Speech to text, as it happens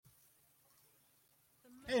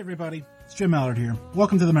Hey everybody, it's Jim Mallard here.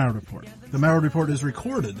 Welcome to the Mallard Report. The Mallard Report is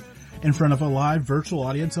recorded in front of a live virtual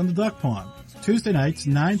audience on the Duck Pond. Tuesday nights,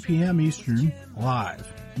 9 p.m. Eastern, live.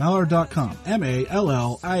 Mallard.com. MALLIARD.com.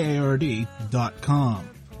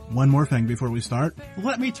 One more thing before we start.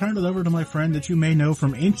 Let me turn it over to my friend that you may know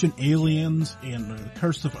from Ancient Aliens and The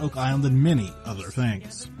Curse of Oak Island and many other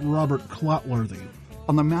things, Robert Clotworthy.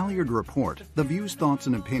 On the Mallard Report, the views, thoughts,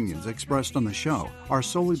 and opinions expressed on the show are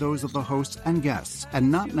solely those of the hosts and guests,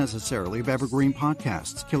 and not necessarily of Evergreen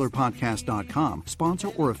Podcasts, KillerPodcast.com, sponsor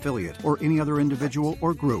or affiliate, or any other individual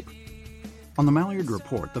or group. On the Mallard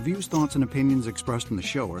Report, the views, thoughts, and opinions expressed in the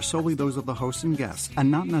show are solely those of the hosts and guests,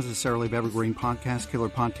 and not necessarily of Evergreen Podcasts,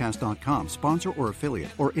 KillerPodcast.com, sponsor or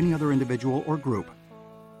affiliate, or any other individual or group.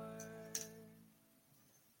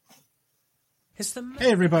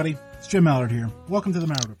 Hey everybody, it's Jim Mallard here. Welcome to the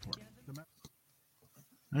Mallard Report.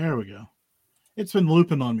 There we go. It's been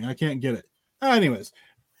looping on me. I can't get it. Anyways,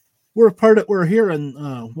 we're here in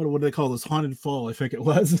what do they call this? Haunted Fall, I think it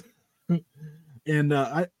was. And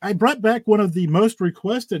I brought back one of the most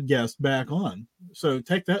requested guests back on. So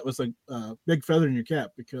take that with a big feather in your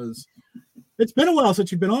cap, because it's been a while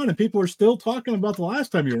since you've been on, and people are still talking about the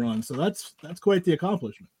last time you were on. So that's quite the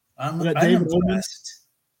accomplishment. I'm impressed.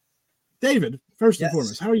 David, first and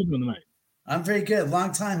foremost, how are you doing tonight? I'm very good.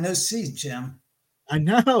 Long time no see, Jim. I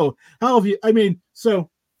know. How have you? I mean,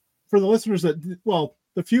 so for the listeners the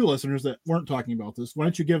few listeners that weren't talking about this, why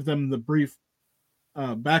don't you give them the brief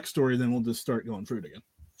backstory, then we'll just start going through it again.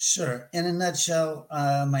 Sure. In a nutshell,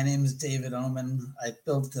 my name is David Oman. I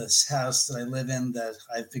built this house that I live in that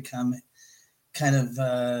I've become kind of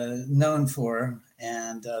known for.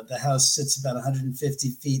 And the house sits about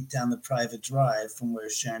 150 feet down the private drive from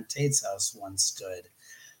where Sharon Tate's house once stood.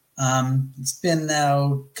 It's been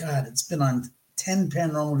on 10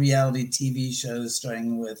 paranormal reality TV shows,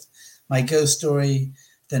 starting with My Ghost Story,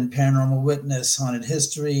 then Paranormal Witness, Haunted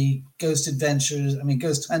History, Ghost Hunters,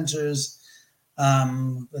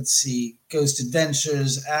 Ghost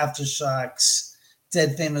Adventures, Aftershocks,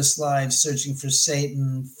 Dead Famous Lives, Searching for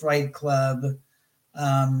Satan, Fright Club.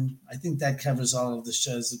 I think that covers all of the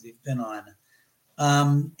shows that we've been on.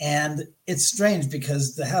 And it's strange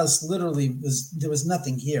because the house literally there was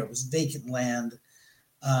nothing here. It was vacant land,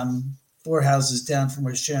 4 houses down from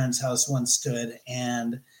where Sharon's house once stood.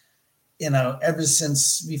 And, ever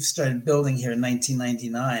since we've started building here in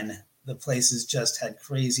 1999, the place has just had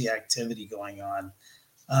crazy activity going on.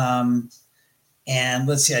 And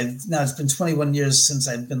let's see, now it's been 21 years since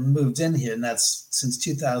I've been moved in here, and that's since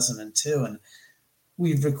 2002. And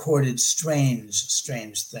we've recorded strange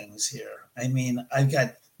things here. I mean, I've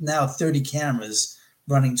got now 30 cameras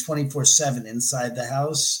running 24/7 inside the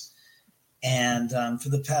house. And for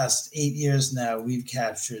the past 8 years now, we've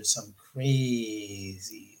captured some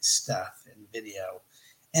crazy stuff in video.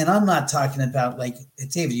 And I'm not talking about like,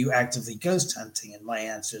 David, you actively ghost hunting? And my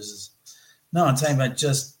answer is no. I'm talking about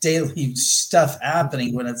just daily stuff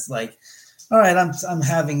happening when it's like, all right, I'm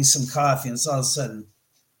having some coffee, and it's all of a sudden,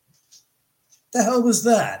 the hell was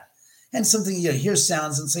that? And something, hear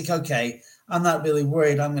sounds, and it's like, okay, I'm not really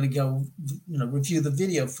worried. I'm going to go, review the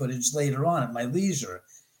video footage later on at my leisure.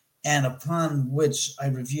 And upon which I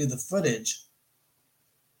review the footage,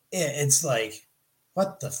 it's like,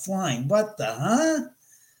 what the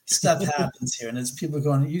stuff happens here. And it's people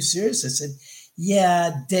going, are you serious? I said,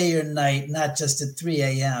 yeah, day or night, not just at 3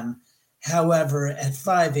 a.m. However, at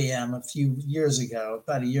 5 a.m. a few years ago,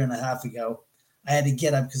 about a year and a half ago, I had to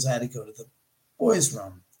get up because I had to go to the boys'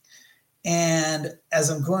 room. And as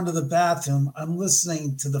I'm going to the bathroom, I'm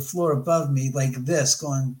listening to the floor above me like this,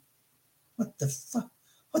 going, what the fuck?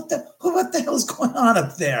 What the hell's going on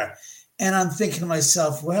up there? And I'm thinking to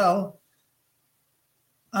myself, well,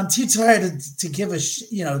 I'm too tired to give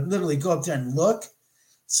literally go up there and look.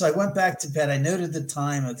 So I went back to bed. I noted the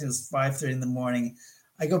time. I think it was 5:30 in the morning.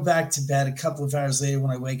 I go back to bed. A couple of hours later,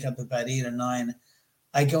 when I wake up about 8 or 9,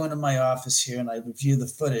 I go into my office here and I review the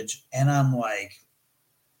footage, and I'm like,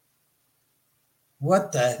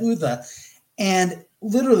 and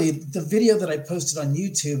literally the video that I posted on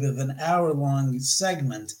YouTube of an hour-long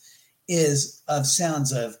segment is of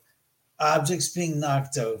sounds of objects being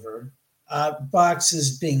knocked over,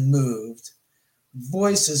 boxes being moved,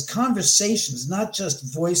 voices, conversations, not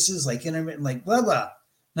just voices like intermittent, like blah, blah.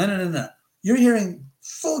 No. You're hearing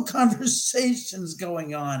full conversations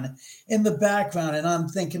going on in the background. And I'm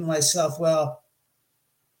thinking to myself, well,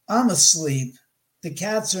 I'm asleep. The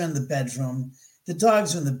cats are in the bedroom. The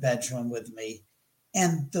dogs are in the bedroom with me.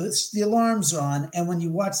 And the alarms are on. And when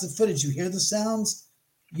you watch the footage, you hear the sounds.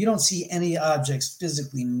 You don't see any objects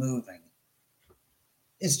physically moving.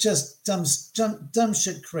 It's just dumb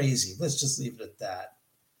shit crazy. Let's just leave it at that.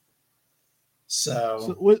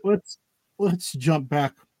 So let's jump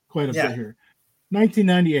back quite a yeah, bit here.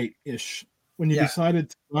 1998-ish, when you yeah. decided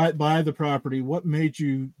to buy the property, what made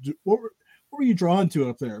you what were you drawn to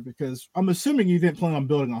up there? Because I'm assuming you didn't plan on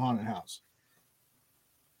building a haunted house.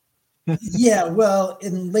 Yeah, well,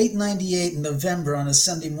 in late '98 in November on a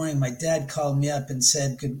Sunday morning, my dad called me up and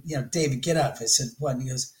said, David, get up. I said, what? And he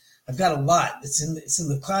goes, I've got a lot. It's in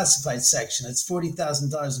the classified section. It's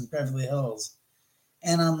 $40,000 in Beverly Hills.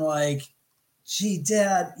 And I'm like, gee,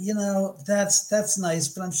 Dad, that's nice,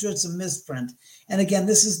 but I'm sure it's a misprint. And again,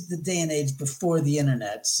 this is the day and age before the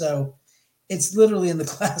internet. So it's literally in the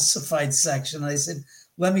classified section. And I said,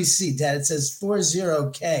 let me see, Dad. It says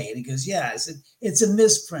 40K. And he goes, yeah. I said, it's a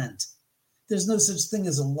misprint. There's no such thing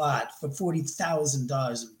as a lot for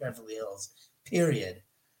 $40,000 in Beverly Hills, period.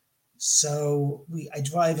 So I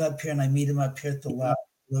drive up here and I meet him up here at the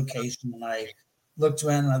location. And I looked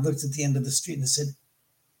around and I looked at the end of the street and I said,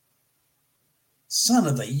 son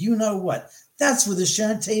of a you-know-what. That's where the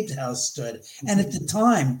Sharon Tate house stood. And at the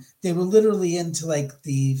time, they were literally into like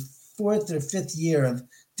the 4th or 5th year of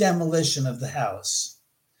demolition of the house.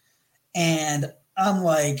 And I'm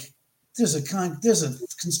like, there's a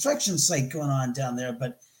construction site going on down there,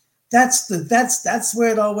 but that's where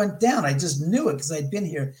it all went down. I just knew it because I'd been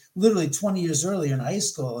here literally 20 years earlier in high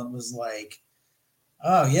school, and it was like,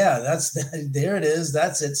 oh yeah, there it is,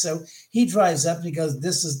 that's it. So he drives up and he goes,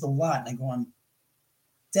 this is the lot. And I go on,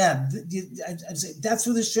 Dad, I say, that's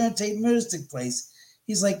where the Sharon Tate murders took place.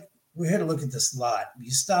 He's like, we're here to look at this lot. Will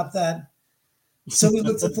you stop that? So we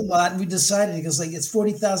looked at the lot and we decided, he goes like, it's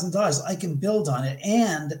 $40,000. I can build on it.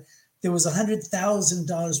 And there was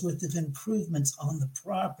 $100,000 worth of improvements on the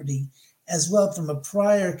property as well from a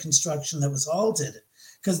prior construction that was halted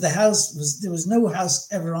because there was no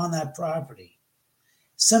house ever on that property.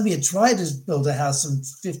 Somebody had tried to build a house some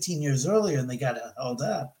 15 years earlier and they got held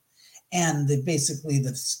up. And the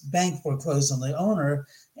bank foreclosed on the owner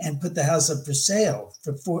and put the house up for sale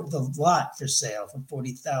the lot for sale for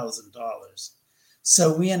 $40,000.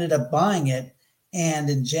 So we ended up buying it. And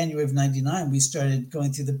in January of '99, we started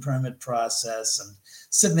going through the permit process and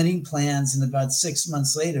submitting plans. And about 6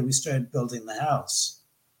 months later, we started building the house.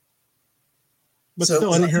 But so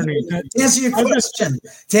still, I didn't hear any. To answer your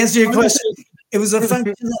question, it was a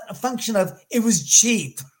function of it was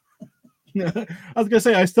cheap. I was gonna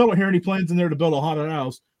say I still don't hear any plans in there to build a haunted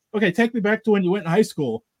house. Okay, take me back to when you went in high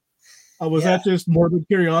school. Was that just morbid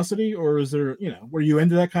curiosity, or is there, were you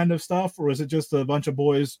into that kind of stuff, or was it just a bunch of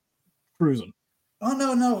boys cruising? Oh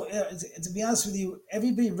no! To be honest with you,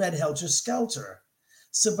 everybody read Helter Skelter.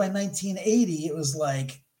 So by 1980, it was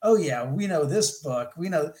like, oh yeah, we know this book. We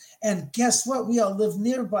know, and guess what? We all lived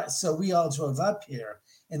nearby, so we all drove up here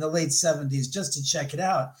in the late 70s just to check it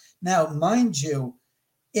out. Now, mind you,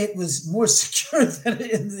 it was more secure than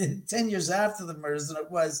in 10 years after the murders than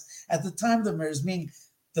it was at the time of the murders, meaning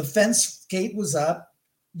the fence gate was up.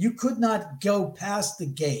 You could not go past the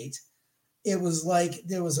gate. It was like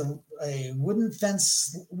there was a wooden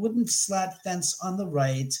slat fence on the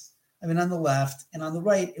left, and on the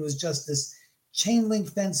right, it was just this chain link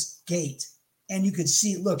fence gate. And you could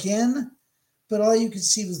look in, but all you could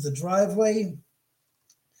see was the driveway,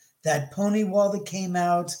 that pony wall that came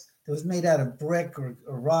out that was made out of brick or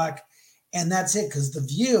rock. And that's it, because the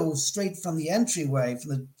view straight from the entryway,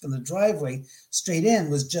 from the driveway straight in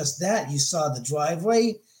was just that. You saw the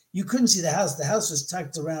driveway. You couldn't see the house. The house was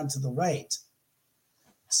tucked around to the right.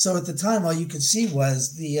 So at the time, all you could see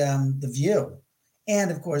was the view.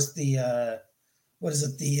 And of course, the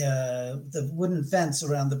wooden fence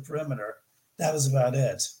around the perimeter. That was about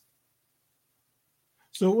it.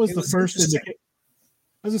 So what was the first indication?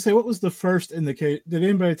 I was gonna say, what was the first indication? Did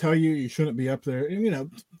anybody tell you shouldn't be up there?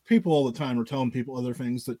 And people all the time are telling people other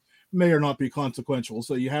things that may or not be consequential.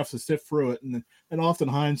 So you have to sift through it, and often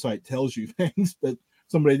hindsight tells you things that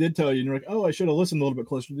somebody did tell you, and you're like, oh, I should have listened a little bit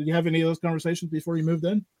closer. Did you have any of those conversations before you moved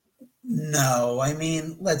in? No,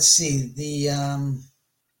 let's see. The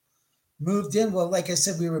moved in. Well, like I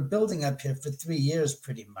said, we were building up here for 3 years,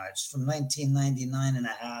 pretty much, from 1999 and a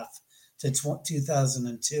half to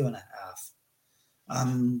 2002 and a half.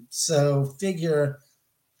 So figure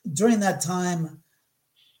during that time,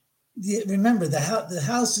 remember the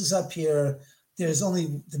house is up here. There's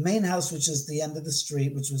only the main house, which is the end of the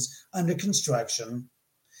street, which was under construction.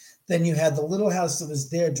 Then you had the little house that was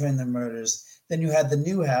there during the murders. Then you had the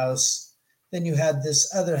new house. Then you had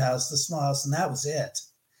this other house, the small house, and that was it.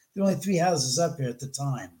 There were only 3 houses up here at the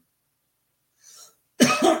time.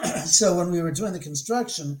 So when we were doing the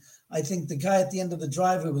construction, I think the guy at the end of the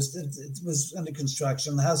driveway was under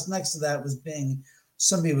construction. The house next to that was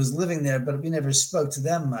somebody was living there, but we never spoke to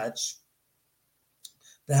them much.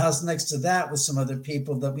 The house next to that was some other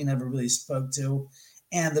people that we never really spoke to.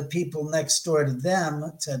 And the people next door to them,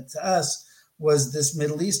 to us, was this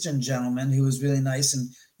Middle Eastern gentleman who was really nice. And,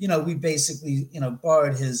 we basically,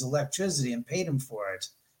 borrowed his electricity and paid him for it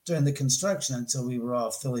during the construction until we were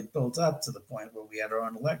all fully built up to the point where we had our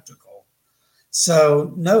own electrical.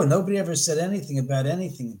 So, no, nobody ever said anything about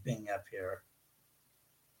anything being up here.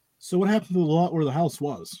 So what happened to the lot where the house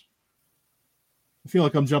was? I feel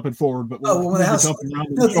like I'm jumping forward, but when the house, in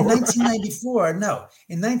 1994, in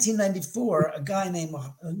 1994, a guy named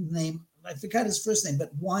I forgot his first name,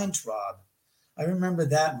 but Weintraub. I remember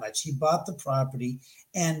that much. He bought the property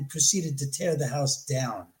and proceeded to tear the house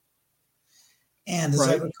down. And as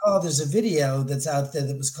I recall, there's a video that's out there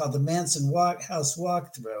that was called the Manson House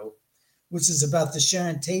Walkthrough, which is about the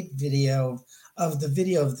Sharon Tate video of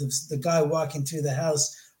the guy walking through the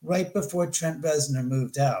house right before Trent Reznor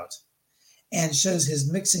moved out, and shows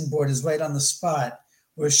his mixing board is right on the spot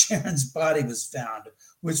where Sharon's body was found,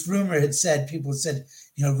 which people had said,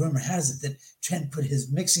 rumor has it that Trent put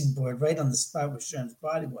his mixing board right on the spot where Sharon's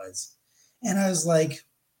body was. And I was like,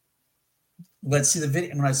 let's see the video.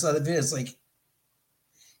 And when I saw the video, it's like,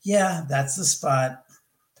 yeah, that's the spot.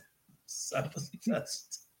 So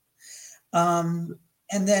just, and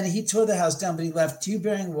then he tore the house down, but he left 2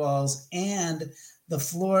 bearing walls and the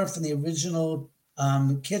floor from the original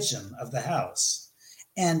kitchen of the house,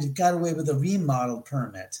 and got away with a remodel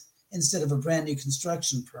permit instead of a brand new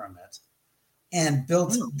construction permit, and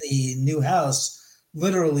built the new house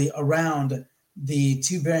literally around the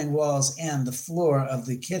 2 bearing walls and the floor of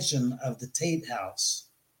the kitchen of the Tate house.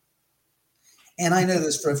 And I know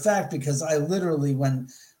this for a fact because I literally, when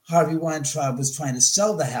Harvey Weintraub was trying to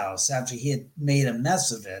sell the house after he had made a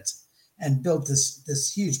mess of it and built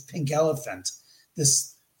this huge pink elephant, this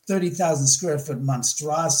 30,000 square foot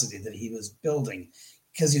monstrosity that he was building,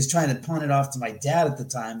 because he was trying to pawn it off to my dad at the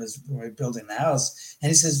time as we were building the house. And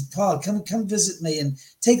he says, Paul, come visit me and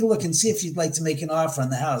take a look and see if you'd like to make an offer on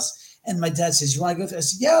the house. And my dad says, you want to go through? I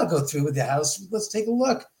said, yeah, I'll go through with the house. Let's take a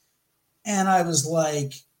look. And I was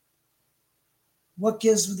like, what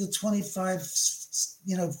gives with the 25,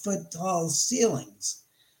 foot tall ceilings?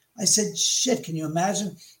 I said, shit, can you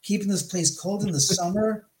imagine keeping this place cold in the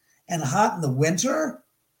summer and hot in the winter?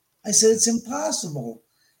 I said, it's impossible.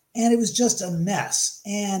 And it was just a mess.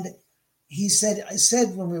 And I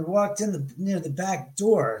said, when we walked in near the back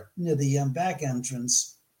door, near the back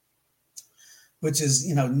entrance, which is,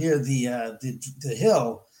 near the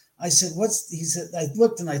hill, I said, he said, I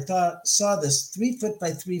looked and I saw this 3 foot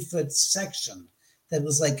by 3 foot section that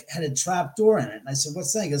was had a trap door in it. And I said,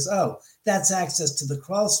 what's that? He goes, oh, that's access to the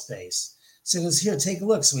crawl space. So he goes, here, take a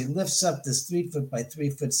look. So he lifts up this 3 foot by 3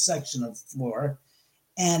 foot section of floor,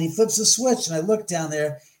 and he flips a switch, and I look down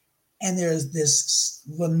there, and there's this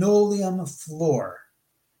linoleum floor.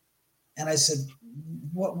 And I said,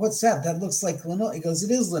 what's that? That looks like linoleum. He goes,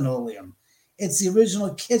 it is linoleum. It's the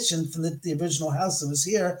original kitchen from the original house that was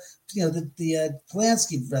here, the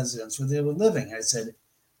Polanski residence where they were living. I said,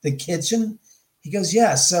 the kitchen? He goes,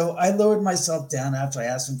 yeah. So I lowered myself down after I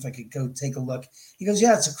asked him if I could go take a look. He goes,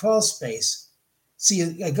 yeah, it's a crawl space.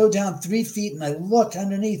 See, I go down 3 feet and I look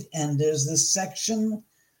underneath, and there's this section,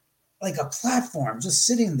 like a platform just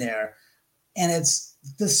sitting there, and it's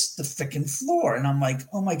the freaking floor. And I'm like,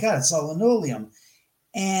 oh my God, it's all linoleum.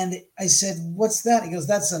 And I said, what's that? He goes,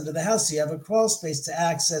 that's under the house. So you have a crawl space to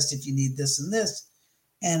access if you need this and this.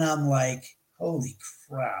 And I'm like, holy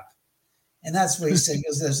crap. And that's where he said, he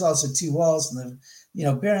goes, there's also 2 walls and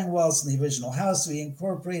bearing walls in the original house. So he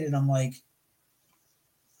incorporated. I'm like,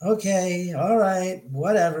 okay, all right,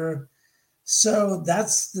 whatever. So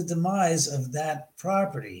that's the demise of that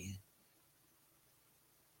property.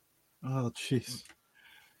 Oh, jeez.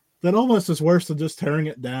 That almost is worse than just tearing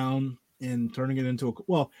it down and turning it into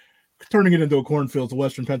a cornfield. It's a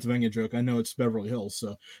Western Pennsylvania joke. I know it's Beverly Hills.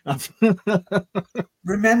 So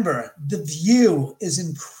remember, the view is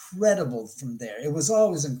incredible from there. It was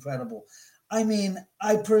always incredible. I mean,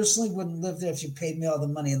 I personally wouldn't live there if you paid me all the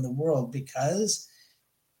money in the world, because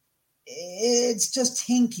it's just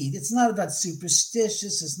hinky. It's not about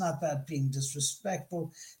superstitious. It's not about being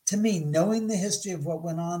disrespectful. To me, knowing the history of what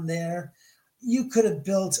went on there, you could have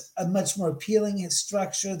built a much more appealing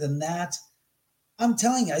structure than that. I'm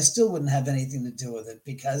telling you, I still wouldn't have anything to do with it,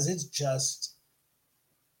 because it's just...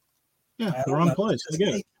 Yeah, the wrong place. I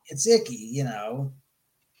get it. It's icky,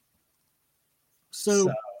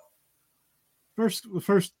 So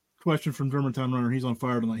first question from Germantown Runner. He's on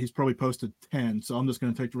fire tonight. He's probably posted 10, so I'm just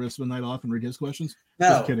going to take the rest of the night off and read his questions. No.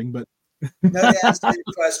 Just kidding, but no, to answer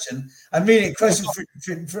your question. I'm reading a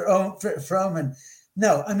question for Oman.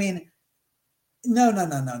 No, I mean, No.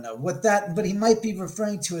 What he might be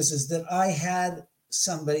referring to is that I had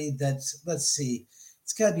somebody that, let's see,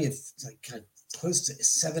 it's got to be close to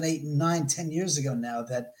 7, 8, 9, 10 years ago now,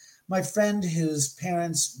 that my friend whose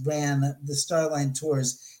parents ran the Starline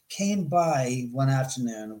tours came by one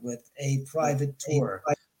afternoon with a private tour.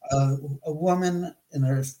 A woman in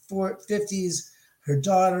her 50s, her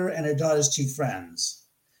daughter, and her daughter's two friends.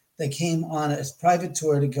 They came on a private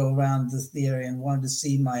tour to go around the area and wanted to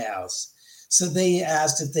see my house. So they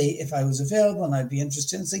asked if I was available and I'd be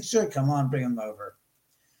interested. And it's like, sure, come on, bring them over.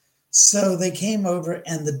 So they came over,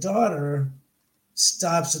 and the daughter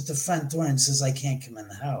stops at the front door and says, I can't come in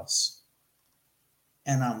the house.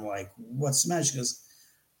 And I'm like, what's the matter? She goes,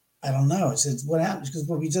 I don't know. I said, what happened? She goes,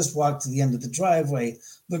 well, we just walked to the end of the driveway,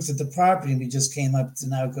 looked at the property, and we just came up to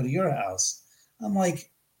now go to your house. I'm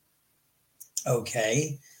like,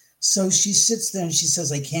 okay. So she sits there and she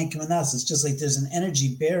says, I can't come in the house. It's just like there's an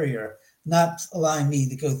energy barrier not allowing me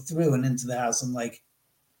to go through and into the house. I'm like,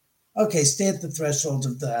 okay, stay at the threshold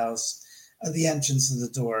of the house, the entrance of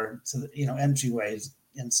the door to the entryway,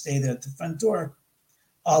 and stay there at the front door.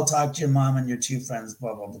 I'll talk to your mom and your two friends,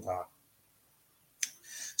 blah, blah, blah.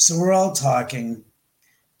 So we're all talking,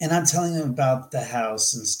 and I'm telling them about the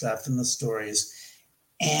house and stuff and the stories.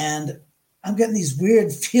 And I'm getting these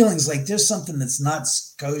weird feelings like there's something that's not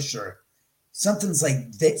kosher. Something's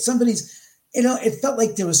like somebody's, it felt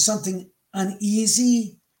like there was something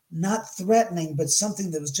uneasy, not threatening, but something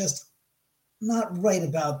that was just not right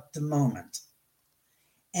about the moment.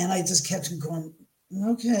 And I just kept going,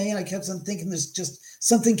 okay. And I kept on thinking there's just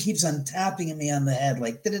something keeps on tapping me on the head,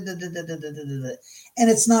 like, and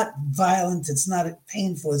it's not violent. It's not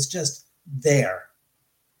painful. It's just there.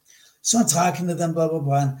 So I'm talking to them, blah, blah,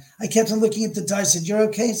 blah. And I kept on looking at the door. I said, you're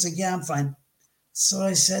okay? He said, yeah, I'm fine. So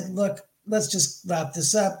I said, look, let's just wrap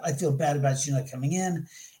this up. I feel bad about you not coming in.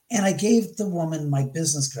 And I gave the woman my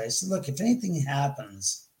business card. I said, look, if anything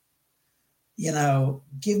happens,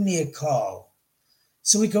 give me a call.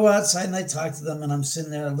 So we go outside and I talk to them, and I'm sitting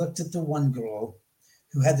there. I looked at the one girl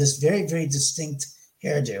who had this very, very distinct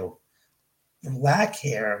hairdo, black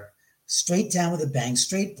hair, straight down with a bang,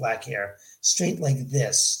 straight black hair, straight like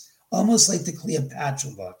this, almost like the Cleopatra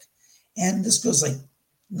look. And this girl's like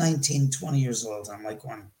 19, 20 years old. I'm like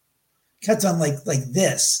kept on like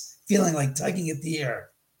this, feeling like tugging at the air.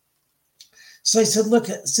 So I said, look,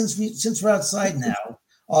 since we're outside now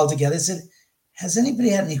all together, I said, has anybody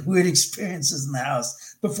had any weird experiences in the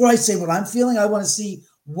house? Before I say what I'm feeling, I want to see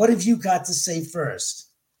what have you got to say first.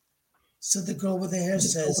 So the girl with the hair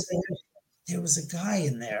says, there was a guy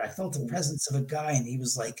in there. I felt the presence of a guy, and he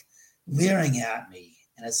was like leering at me.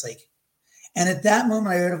 And it's like, and at that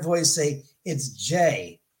moment I heard a voice say, it's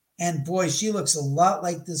Jay. And boy, she looks a lot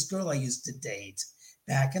like this girl I used to date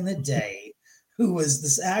back in the day, who was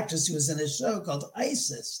this actress who was in a show called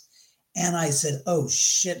Isis. And I said, oh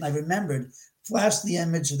shit. And I remembered, flashed the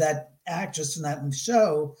image of that actress from that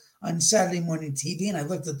show on Saturday morning TV. And I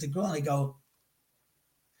looked at the girl and I go,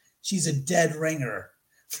 she's a dead ringer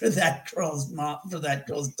for that girl's mom, for that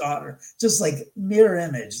girl's daughter. Just like mirror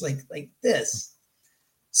image, like this.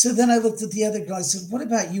 So then I looked at the other girl. I said, what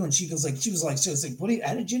about you? And she was like,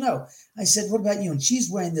 how did you know? I said, what about you? And she's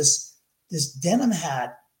wearing this denim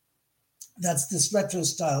hat. That's this retro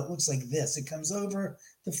style. It looks like this. It comes over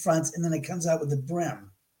the front and then it comes out with the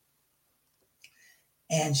brim.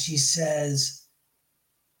 And she says,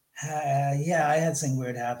 yeah, I had something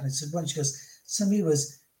weird happen. I said, what? She goes, somebody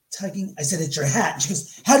was tugging. I said, it's your hat. And she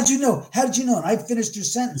goes, how did you know? How did you know? And I finished her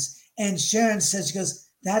sentence. And Sharon says, she goes,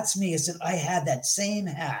 that's me. I said, I had that same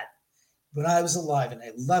hat when I was alive, and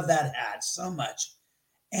I love that hat so much.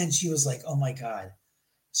 And she was like, oh my God.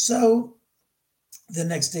 So the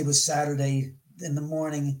next day was Saturday in the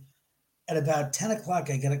morning. At about 10 o'clock,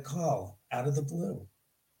 I get a call out of the blue.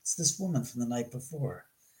 It's this woman from the night before,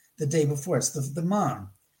 the day before. It's the mom.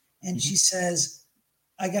 And she says,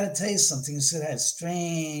 I got to tell you something. I said, I had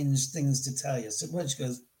strange things to tell you. I said, what? She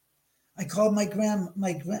goes, I called my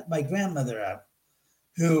grandmother up,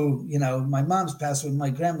 who, my mom's passed away, my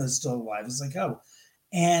grandmother's still alive. It's like, oh,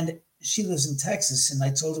 and she lives in Texas. And I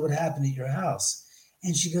told her what happened at your house.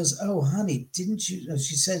 And she goes, oh, honey, didn't you?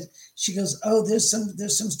 She goes, oh, there's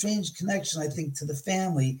some strange connection, I think, to the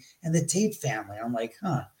family and the Tate family. I'm like,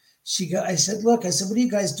 huh. I said, what are you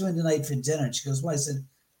guys doing tonight for dinner? And she goes, well, I said,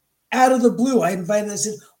 out of the blue, I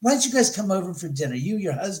said, why don't you guys come over for dinner? You,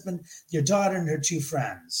 your husband, your daughter, and her two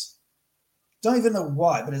friends. Don't even know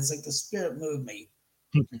why, but it's like the spirit moved me.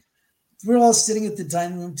 We're all sitting at the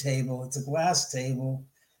dining room table. It's a glass table,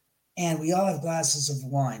 and we all have glasses of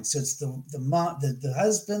wine. So it's the mom, the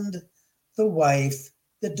husband, the wife,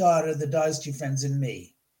 the daughter's two friends, and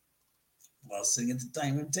me. while sitting at the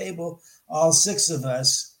dining room table, all 6 of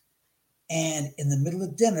us. And in the middle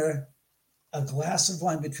of dinner, a glass of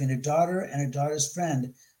wine between her daughter and her daughter's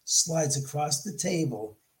friend slides across the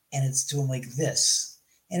table, and it's doing like this.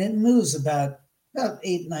 And it moves about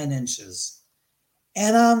 8, 9 inches.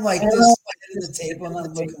 And I'm like this at the table, and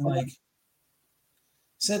I'm looking like,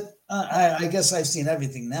 said, I guess I've seen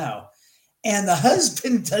everything now. And the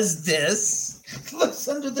husband does this, looks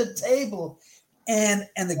under the table, and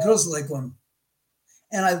the girls are like going,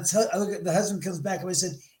 and I look at the husband comes back and I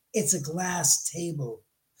said, it's a glass table.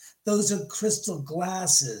 Those are crystal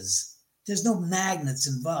glasses. There's no magnets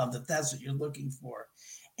involved if that's what you're looking for.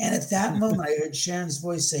 And at that moment, I heard Sharon's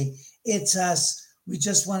voice say, it's us. We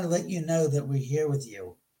just want to let you know that we're here with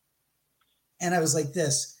you. And I was like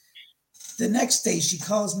this. The next day, she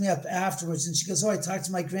calls me up afterwards and she goes, oh, I talked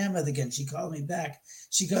to my grandmother again. She called me back.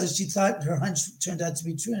 She goes, she thought her hunch turned out to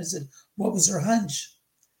be true. And I said, what was her hunch?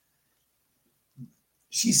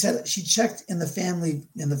 She said she checked in the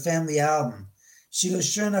family album. She goes,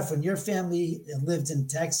 sure enough, when your family lived in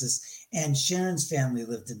Texas and Sharon's family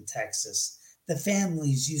lived in Texas, the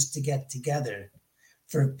families used to get together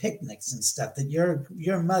for picnics and stuff, that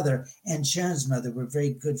your mother and Sharon's mother were very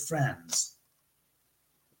good friends.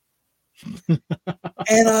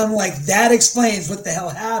 And I'm like, that explains what the hell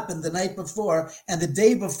happened the night before and the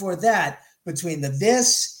day before that, between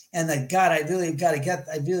this and the God, I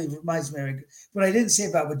really reminds me of what I didn't say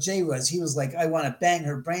about what Jay was. He was like, I want to bang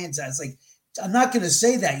her brains out. It's like, I'm not going to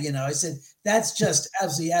say that, I said, that's just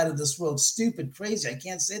absolutely out of this world, stupid, crazy. I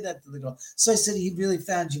can't say that to the girl. So I said, he really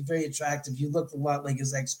found you very attractive. You looked a lot like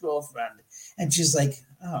his ex-girlfriend. And she's like,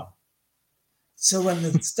 oh. So when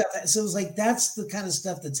the stuff, so it was like, that's the kind of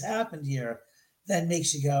stuff that's happened here that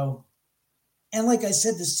makes you go. And like I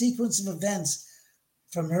said, the sequence of events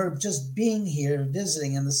from her just being here,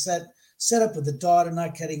 visiting, and the set up with the daughter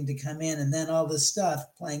not getting to come in, and then all this stuff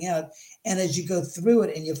playing out. And as you go through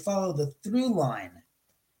it and you follow the through line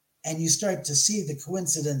and you start to see the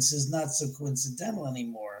coincidence is not so coincidental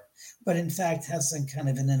anymore, but in fact have some kind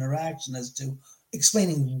of an interaction as to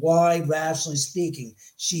explaining why, rationally speaking,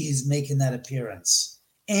 she's making that appearance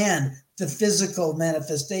and the physical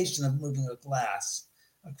manifestation of moving a glass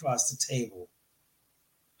across the table.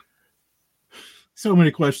 So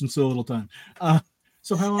many questions, so little time.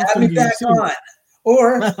 So how often have me back on,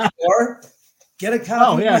 or get a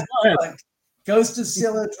copy of my book, Ghost of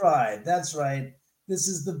Sailor Tribe. That's right. This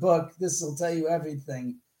is the book. This will tell you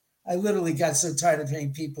everything. I literally got so tired of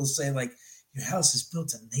hearing people say, like, your house is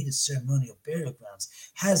built on native ceremonial burial grounds.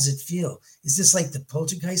 How does it feel? Is this like the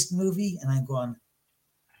Poltergeist movie? And I'm going,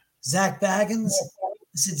 Zach Baggins?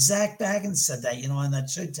 I said, Zach Baggins said that, on that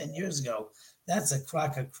show 10 years ago. That's a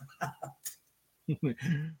crock of crap.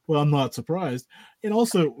 Well, I'm not surprised. And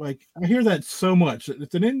also, like, I hear that so much.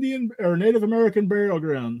 It's an Indian or Native American burial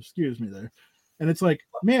ground. Excuse me there. And it's like,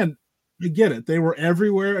 man, I get it. They were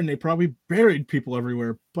everywhere and they probably buried people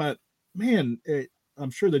everywhere. But, man,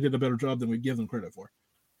 I'm sure they did a better job than we give them credit for.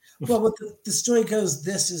 Well, what the story goes,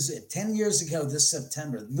 this is 10 years ago, this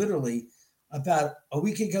September, literally about a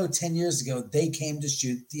week ago, 10 years ago, they came to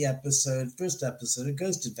shoot the first episode of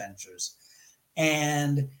Ghost Adventures.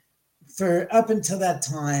 And for up until that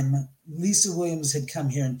time, Lisa Williams had come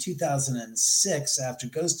here in 2006 after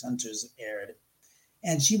Ghost Hunters aired,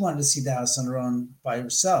 and she wanted to see the house on her own by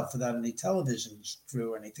herself without any television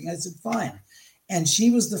crew or anything. I said, fine. And she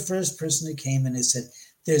was the first person who came in and said,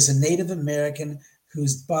 there's a Native American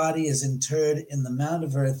whose body is interred in the mound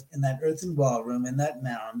of earth, in that earthen wall room, in that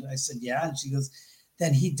mound. I said, yeah. And she goes,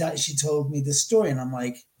 then he died. She told me the story. And I'm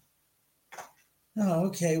like, oh,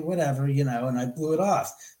 okay, whatever, and I blew it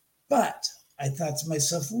off. But I thought to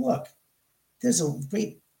myself, look, there's a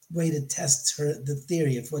great way to test the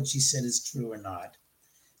theory of what she said is true or not.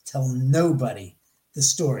 Tell nobody the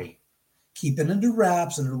story. Keep it under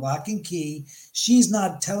wraps, under lock and key. She's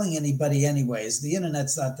not telling anybody anyways. The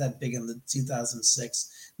internet's not that big in the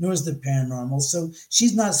 2006, nor is the paranormal. So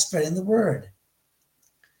she's not spreading the word.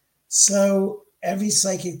 So every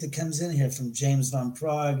psychic that comes in here, from James Von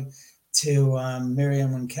Prague to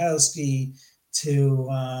Miriam Winkowski,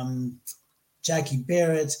 to Jackie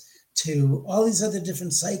Barrett, to all these other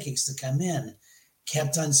different psychics that come in,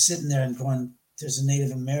 kept on sitting there and going, there's a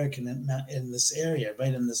Native American in this area,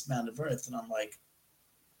 right in this mound of earth. And I'm like,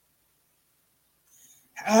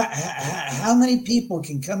 how many people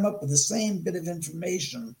can come up with the same bit of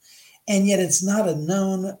information, and yet it's not a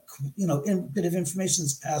known, bit of information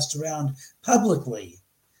that's passed around publicly?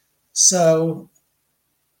 So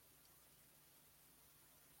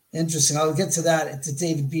interesting. I'll get to that, to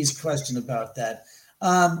David B's question about that.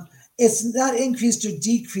 It's not increased or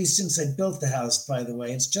decreased since I built the house, by the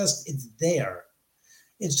way. It's there.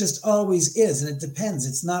 It just always is. And it depends.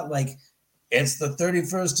 It's not like it's the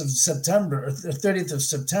 31st of September or the 30th of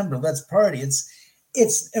September. Let's party. It's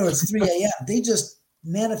 3 a.m. They just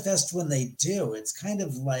manifest when they do. It's kind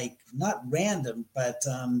of like not random, but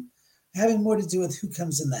having more to do with who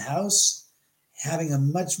comes in the house, having a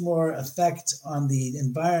much more effect on the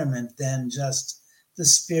environment than just the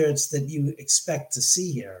spirits that you expect to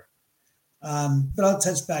see here. But I'll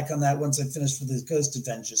touch back on that once I finish with the ghost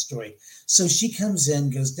adventure story. So she comes in,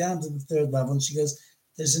 goes down to the third level, and she goes,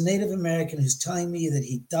 there's a Native American who's telling me that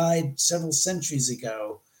he died several centuries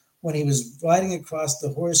ago when he was riding across the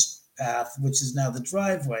horse path, which is now the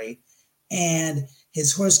driveway, and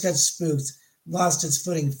his horse got spooked, lost its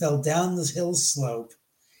footing, fell down the hill slope,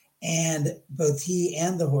 and both he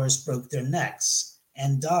and the horse broke their necks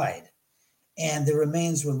and died. And the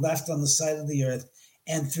remains were left on the side of the earth.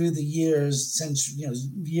 And through the years,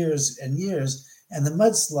 years and years, and the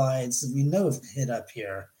mudslides that we know have hit up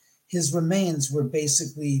here, his remains were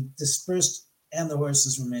basically dispersed, and the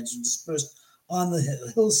horse's remains were dispersed on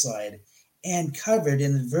the hillside and covered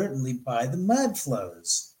inadvertently by the mud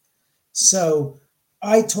flows. So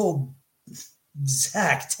I told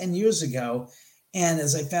Zach 10 years ago, and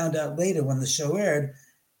as I found out later when the show aired,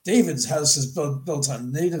 David's house is built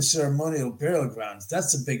on native ceremonial burial grounds.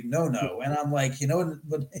 That's a big no-no. And I'm like,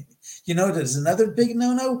 there's another big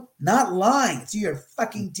no-no? Not lying through your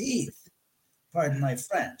fucking teeth. Pardon my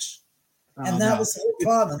French. And that was the whole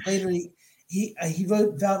problem. Later, he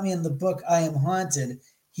wrote about me in the book, I Am Haunted.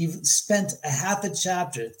 He spent a half a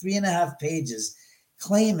chapter, 3.5 pages,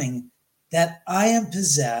 claiming that I am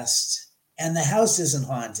possessed and the house isn't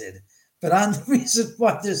haunted. But I'm the reason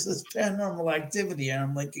why there's this paranormal activity. And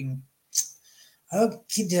I'm thinking,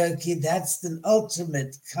 okie dokie, that's the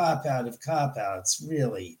ultimate cop-out of cop-outs,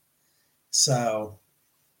 really. So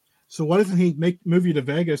why doesn't he move you to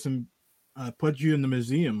Vegas and put you in the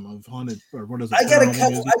museum of haunted, or what is it?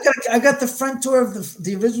 I got the front door of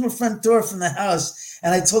the original front door from the house.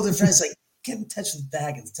 And I told the friends, like, get in touch with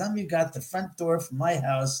Baggins. Tell him you got the front door from my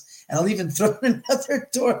house. And I'll even throw in another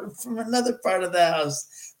door from another part of the house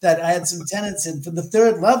that I had some tenants in for the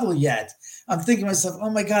third level yet. I'm thinking to myself, oh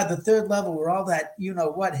my God, the third level where all that,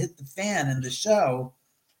 hit the fan in the show.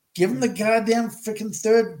 Give him the goddamn freaking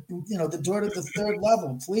third, the door to the third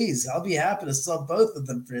level, please. I'll be happy to sell both of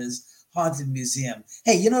them for his haunted museum.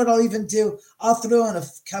 Hey, you know what I'll even do? I'll throw in a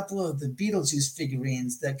couple of the Beetlejuice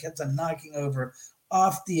figurines that kept on knocking over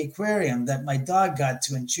off the aquarium that my dog got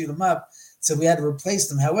to and chewed them up. So we had to replace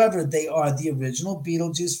them. However, they are the original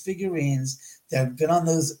Beetlejuice figurines that have been on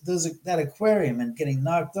that aquarium and getting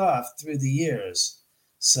knocked off through the years.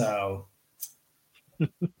 So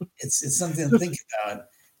it's something to think about.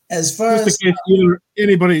 As far as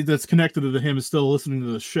anybody that's connected to him is still listening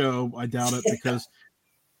to the show, I doubt it, because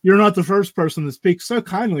you're not the first person to speak so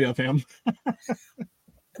kindly of him.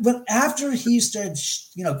 But after he started,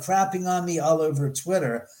 crapping on me all over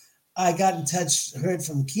Twitter, I got in touch, heard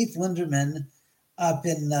from Keith Linderman up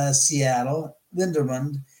in Seattle,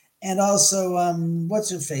 Linderman, and also,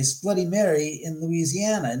 what's her face, Bloody Mary in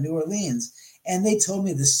Louisiana, New Orleans. And they told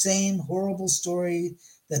me the same horrible story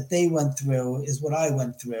that they went through is what I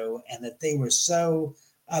went through, and that they were so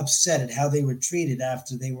upset at how they were treated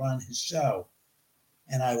after they were on his show.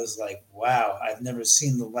 And I was like, wow, I've never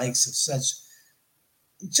seen the likes of such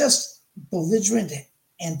just belligerent,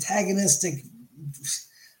 antagonistic,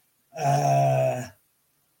 and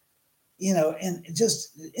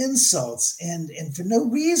just insults and for no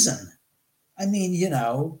reason. I mean,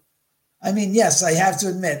 yes, I have to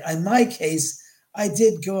admit, in my case, I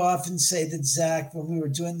did go off and say that Zach, when we were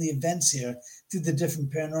doing the events here through the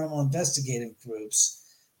different paranormal investigative groups,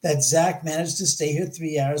 that Zach managed to stay here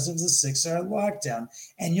 3 hours of the 6-hour lockdown.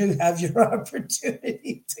 And you have your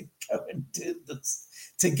opportunity to go and do this,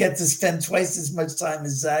 to get to spend twice as much time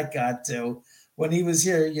as Zach got to when he was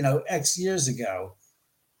here, X years ago.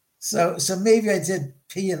 So maybe I did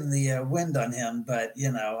pee in the wind on him, but,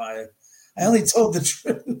 I only told the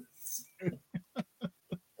truth.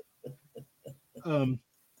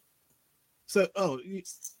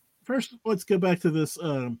 First, let's go back to this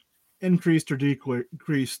increased or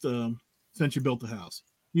decreased since you built the house.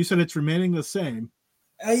 You said it's remaining the same,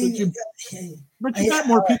 but you got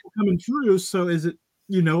more people coming through. So is it,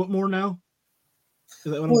 it more now?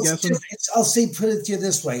 Is that what I'm guessing? I'll put it to you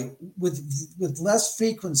this way: with less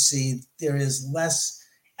frequency, there is less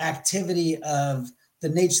activity of the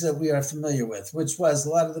nature that we are familiar with, which was a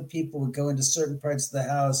lot of the people would go into certain parts of the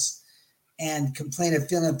house and complain of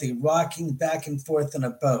feeling like they're rocking back and forth in a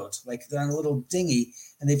boat, like they're on a little dinghy,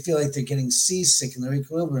 and they feel like they're getting seasick and their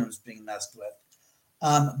equilibrium is being messed with.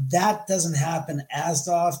 That doesn't happen as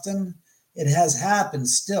often. It has happened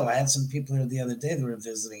still. I had some people here the other day that were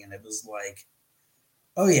visiting, and it was like,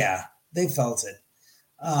 oh yeah, they felt it.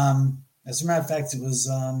 As a matter of fact, it was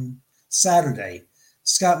Saturday.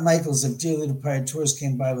 Scott Michaels of Dearly Departed Tours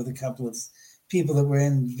came by with a couple of people that were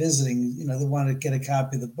in visiting. They wanted to get a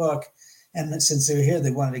copy of the book. And since they were here, they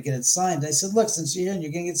wanted to get it signed. I said, look, since you're here and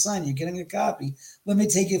you're getting it signed, you're getting a copy, let me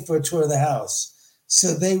take you for a tour of the house.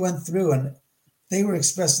 So they went through and they were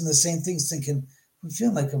expressing the same things, thinking, I'm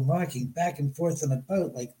feeling like I'm rocking back and forth in a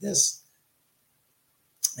boat like this.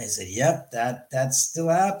 I said, yep, that's still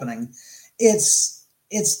happening. It's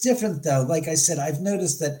different, though. Like I said, I've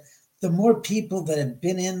noticed that the more people that have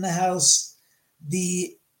been in the house,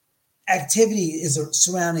 the activity is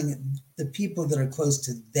surrounding the people that are close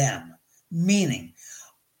to them. Meaning,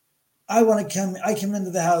 I come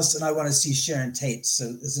into the house and I want to see Sharon Tate, so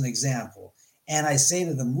as an example. And I say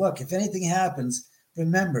to them, look, if anything happens,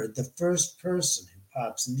 remember the first person who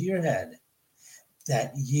pops into your head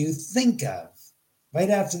that you think of right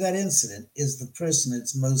after that incident is the person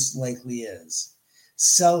it's most likely is.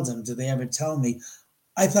 Seldom do they ever tell me,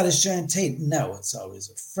 I thought of Sharon Tate. No, it's always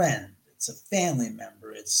a friend. It's a family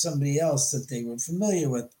member. It's somebody else that they were familiar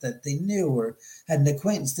with, that they knew or had an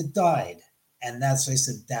acquaintance that died. And that's why I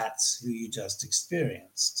said, that's who you just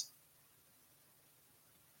experienced.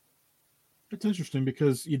 It's interesting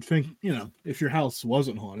because you'd think, if your house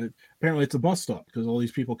wasn't haunted, apparently it's a bus stop because all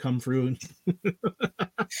these people come through. And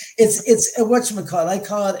it's whatchamacallit. I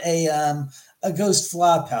call it a ghost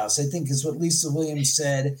flop house, I think is what Lisa Williams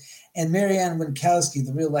said. And Marianne Winkowski,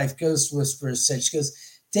 the real life ghost whisperer, said, she goes,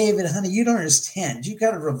 David, honey, you don't understand. You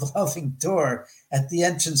got a revolving door at the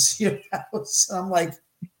entrance to your house. And I'm like,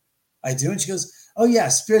 I do. And she goes, oh yeah,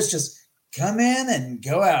 spirits just come in and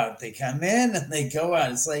go out. They come in and they go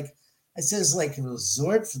out. It's like, I said, it's like a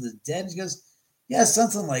resort for the dead. She goes, yeah,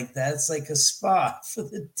 something like that. It's like a spa for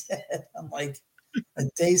the dead. I'm like, a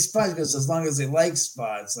day spa? She goes, as long as they like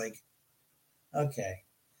spa. It's like, okay.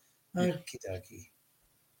 Okie dokie.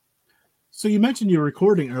 So you mentioned you were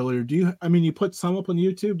recording earlier. You put some up on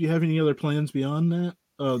YouTube. Do you have any other plans beyond that?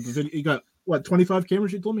 The video, you got what, 25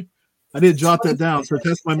 cameras you told me? I did jot that down for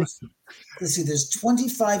test my. Let's see, there's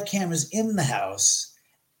 25 cameras in the house.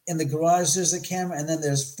 In the garage, there's a camera, and then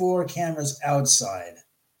there's 4 cameras outside.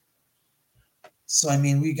 So,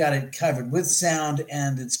 we got it covered with sound,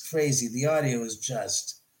 and it's crazy. The audio is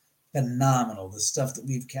just phenomenal. The stuff that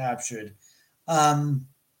we've captured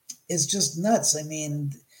is just nuts.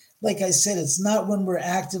 Like I said, it's not when we're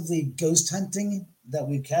actively ghost hunting that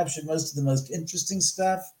we've captured most of the most interesting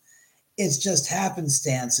stuff. It's just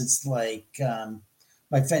happenstance. It's like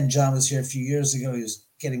my friend John was here a few years ago. He was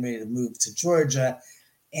getting ready to move to Georgia,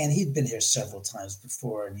 and he'd been here several times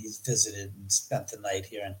before, and he's visited and spent the night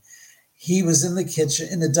here. And he was in the kitchen,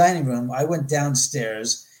 in the dining room. I went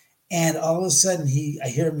downstairs, and all of a sudden, I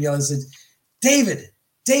hear him yell. I said, David,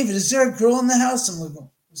 is there a girl in the house? I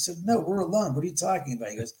said, no, we're alone. What are you talking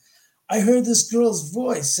about? He goes, I heard this girl's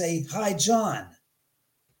voice say, hi, John.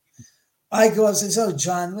 I go up and say, oh,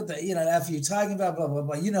 John, after you're talking about blah, blah,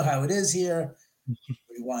 blah, you know how it is here.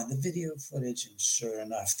 Rewind the video footage, and sure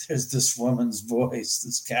enough, there's this woman's voice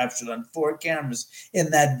that's captured on 4 cameras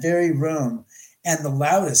in that very room. And the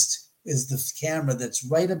loudest is the camera that's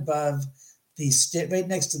right above right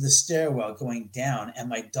next to the stairwell going down. And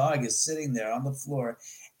my dog is sitting there on the floor,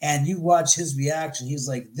 and you watch his reaction. He's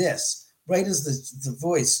like this, right as the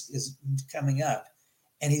voice is coming up.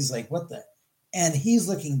 And he's like, what the? And he's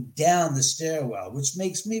looking down the stairwell, which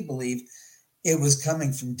makes me believe it was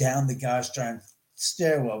coming from down the gosh darn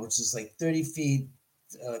stairwell, which is like 30 feet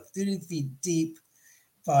deep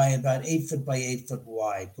by about 8 foot by 8 foot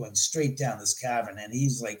wide, going straight down this cavern. And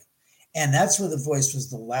he's like, and that's where the voice was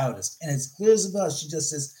the loudest. And it's clear as a bell. She just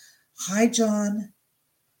says, hi, John.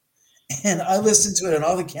 And I listened to it on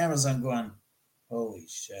all the cameras. I'm going, holy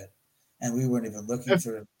shit. And we weren't even looking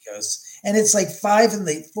for a ghost. And it's like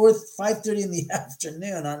 5:30 in the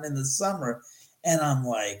afternoon in the summer. And I'm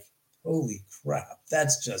like, holy crap,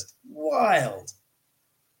 that's just wild.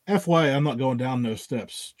 FYI, I'm not going down those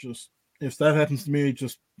steps. Just if that happens to me,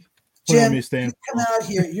 just Jim, you come out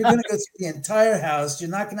here, you're going to go through the entire house. You're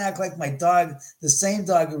not going to act like my dog, the same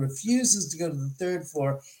dog who refuses to go to the 3rd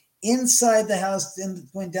floor. Inside the house,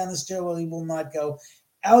 going down the stairwell, he will not go.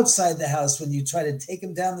 Outside the house, when you try to take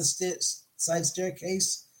him down the side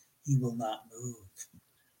staircase, he will not move.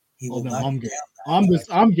 He will not I'm game.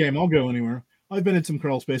 I'm game. I'll go anywhere. I've been in some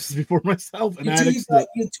crawl spaces before myself, and You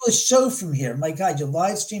do a show from here. My God, you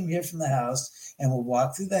live stream here from the house, and we'll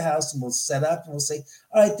walk through the house, and we'll set up, and we'll say,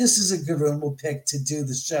 all right, this is a good room we'll pick to do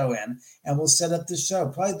the show in, and we'll set up the show.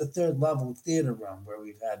 Probably the third level theater room where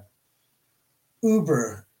we've had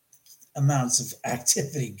uber amounts of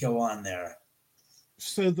activity go on there.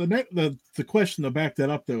 So the question to back that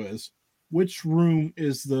up though is, which room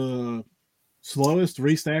is the slowest,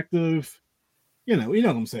 least active? You know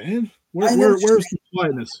what I'm saying. Where's the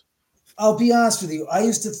quietness? I'll be honest with you. I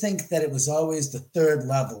used to think that it was always the third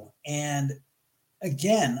level, and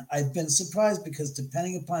again, I've been surprised because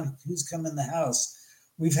depending upon who's come in the house,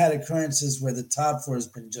 we've had occurrences where the top floor has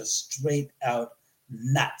been just straight out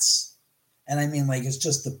nuts. And I mean, like, it's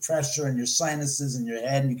just the pressure in your sinuses and your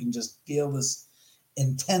head, and you can just feel this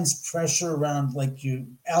intense pressure around, like, your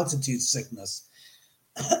altitude sickness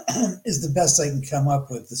is the best I can come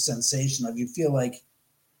up with. The sensation of, you feel like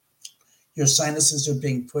your sinuses are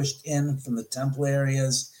being pushed in from the temple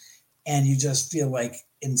areas, and you just feel like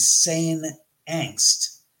insane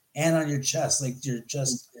angst, and on your chest, like you're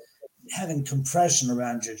just having compression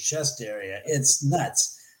around your chest area. It's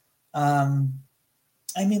nuts.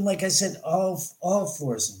 I mean, like I said, all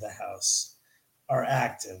floors of the house are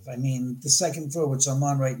active. I mean, the second floor, which I'm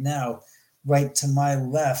on right now, right to my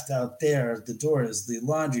left out there, the door is the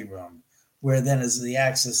laundry room, where then is the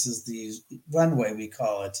access is the runway, we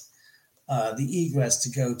call it, the egress to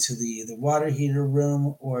go to the water heater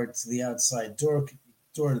room or to the outside door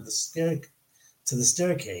to the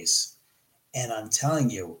staircase. And I'm telling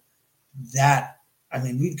you that, I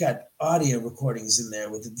mean, we've got audio recordings in there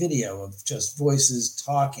with the video of just voices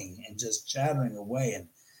talking and just chattering away, and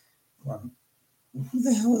going, who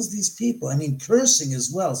the hell is these people? I mean, cursing as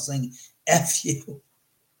well, saying F you.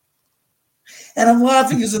 And I'm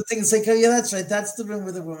laughing because the thing is like, oh yeah, that's right. That's the room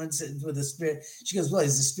where the woman sits with the spirit. She goes, well,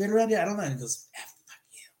 is the spirit around here? I don't know. And he goes, F fuck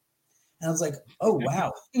you. And I was like, oh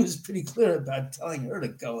wow. He was pretty clear about telling her to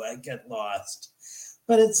go and get lost.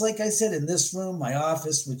 But it's like I said, in this room, my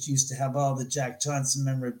office, which used to have all the Jack Johnson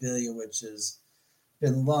memorabilia, which has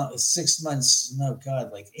been long, 6 months, no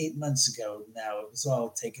God, like 8 months ago now, it was all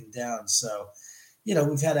taken down. So, you know,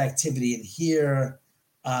 we've had activity in here.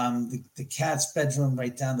 The cat's bedroom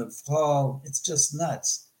right down the hall. It's just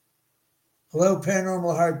nuts. Hello,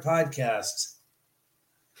 Paranormal Heart Podcast.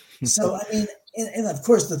 So, I mean, and of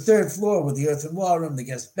course, the third floor with the earthen wall room, the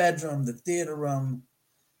guest bedroom, the theater room.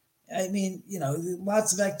 I mean, you know,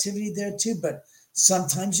 lots of activity there too, but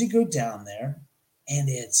sometimes you go down there and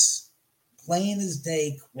it's plain as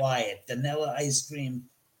day, quiet, vanilla ice cream,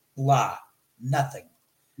 blah, nothing.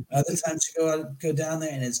 Other times you go down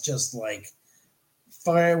there and it's just like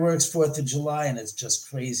fireworks, 4th of July, and it's just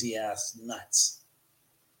crazy ass nuts.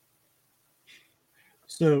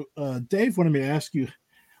 So Dave wanted me to ask you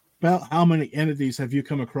about how many entities have you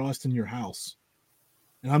come across in your house?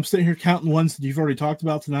 And I'm sitting here counting ones that you've already talked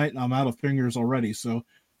about tonight, and I'm out of fingers already. So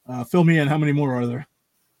fill me in. How many more are there?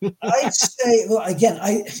 I'd say, well, again,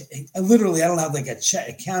 I literally, I don't have like a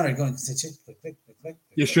counter going. Click.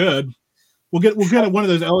 You should. We'll get one of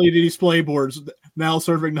those LED display boards now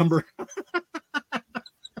serving number.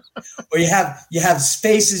 Or you have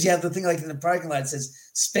spaces. You have the thing like in the parking lot, it says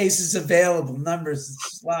spaces available, numbers,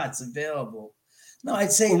 slots available. No,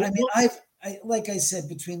 I'd say, I mean, like I said,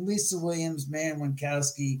 between Lisa Williams, Marian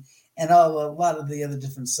Winkowski, and a lot of the other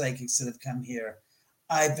different psychics that have come here,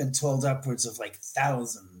 I've been told upwards of like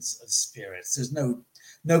thousands of spirits. There's no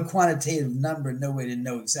quantitative number, no way to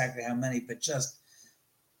know exactly how many, but just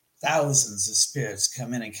thousands of spirits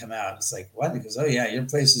come in and come out. It's like, what? He goes, oh yeah, your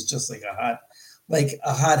place is just like a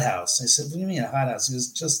hot house. I said, what do you mean a hot house? He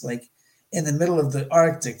goes, just like in the middle of the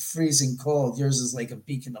Arctic, freezing cold. Yours is like a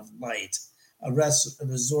beacon of light. A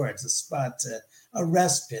resort, a spot, a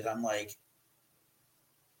respite. I'm like,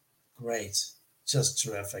 great, just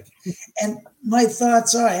terrific. And my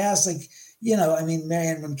thoughts are, I asked, like, you know, I mean,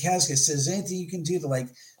 Marian Winkowski says, is there anything you can do to like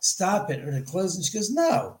stop it or to close? And she goes,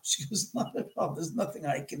 no. She goes, not at all. There's nothing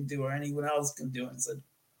I can do or anyone else can do. And I said,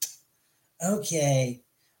 okay,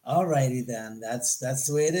 all righty then. That's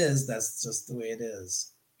the way it is. That's just the way it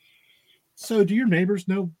is. So do your neighbors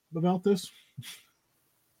know about this?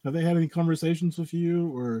 Have they had any conversations with you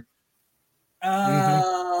or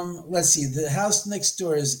anything? Let's see. The house next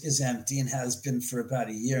door is empty and has been for about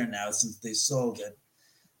a year now since they sold it.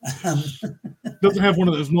 Doesn't have one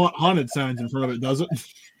of those not haunted signs in front of it, does it?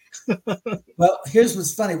 Well, here's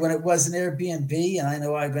what's funny. When it was an Airbnb, and I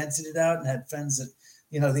know I rented it out and had friends that,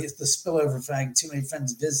 you know, the spillover effect, too many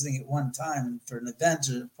friends visiting at one time for an event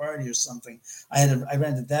or a party or something. I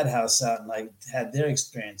rented that house out and I had their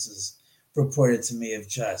experiences reported to me of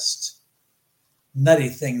just nutty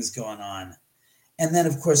things going on. And then,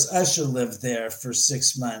 of course, Usher lived there for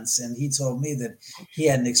 6 months, and he told me that he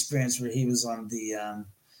had an experience where he was on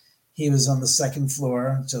the second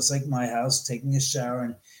floor, just like my house, taking a shower,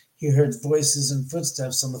 and he heard voices and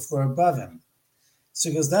footsteps on the floor above him. So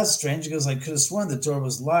he goes, "That's strange." He goes, "I could have sworn the door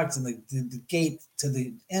was locked, and the gate to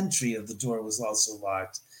the entry of the door was also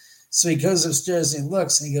locked." So he goes upstairs and he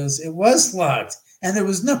looks, and he goes, "It was locked, and there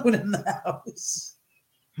was no one in the house."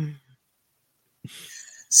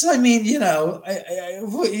 So I mean,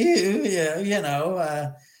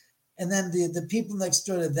 and then the people next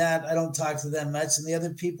door to that, I don't talk to them much, and the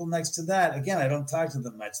other people next to that, again, I don't talk to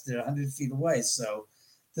them much. They're 100 feet away, so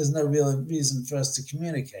there's no real reason for us to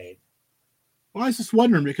communicate. Well, I was just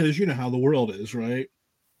wondering because you know how the world is, right?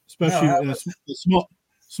 Especially No, in a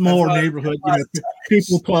smaller neighborhood,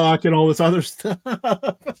 people talk and all this other stuff.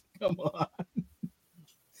 Come on.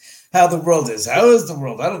 How the world is. How is the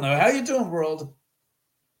world? I don't know. How you doing, world?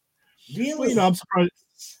 Really? Well, I'm surprised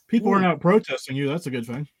people aren't out protesting you. That's a good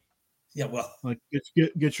thing. Yeah, well, like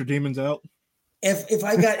get your demons out. If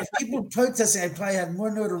people were protesting, I'd probably have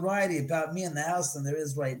more notoriety about me in the house than there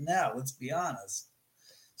is right now. Let's be honest.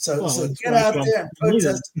 So get out there and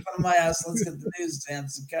protest in front of my house. Let's get the news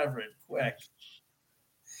stamps and cover it quick.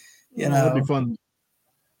 That'd be fun.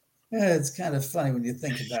 Yeah, it's kind of funny when you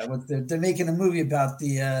think about it. They're making a movie about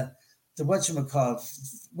the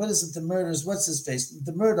whatchamacallit. What is it? The murders. What's his face?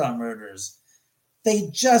 The Murdaugh murders. They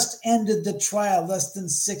just ended the trial less than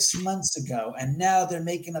 6 months ago, and now they're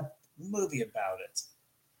making a movie about it.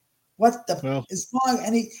 What the is wrong?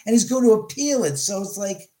 And he's going to appeal it. So it's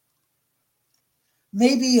like,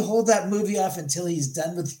 maybe hold that movie off until he's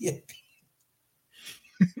done with the appeal.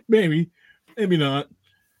 Maybe not.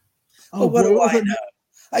 Oh, what do I know?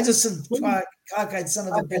 I just some cockeyed son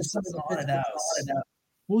of a bitch in the haunted house.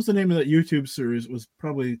 What was the name of that YouTube series? It was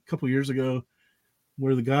probably a couple years ago,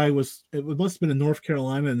 where the guy was. It must have been in North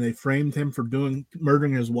Carolina, and they framed him for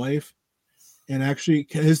murdering his wife. And actually,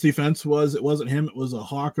 his defense was it wasn't him; it was a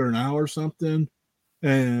hawk or an owl or something.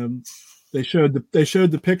 And they showed the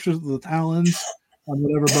pictures of the talons on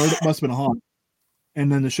whatever bird. It must have been a hawk. And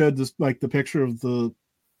then they showed this the picture of the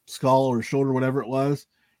skull or shoulder, whatever it was,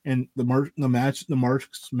 and the marks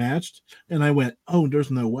matched. And I went, "Oh,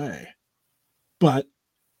 there's no way." But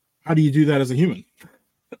how do you do that as a human,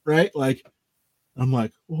 right? Like, I'm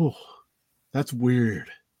like, "Oh, that's weird."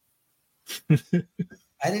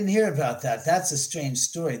 I didn't hear about that. That's a strange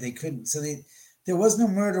story. They couldn't. So there was no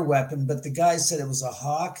murder weapon, but the guy said it was a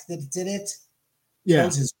hawk that did it. Yeah,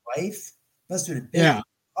 killed his wife. Must have been a big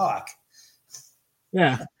hawk.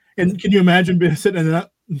 Yeah, and can you imagine being sitting in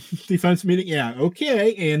that defense meeting? Yeah,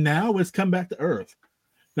 okay, and now let's come back to Earth.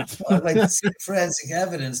 No. Well, I'd like to see forensic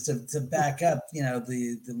evidence to back up,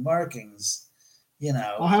 the markings.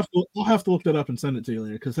 I'll have to look that up and send it to you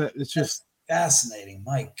later because it's just fascinating.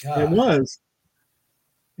 My God, it was.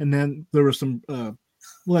 And then there was some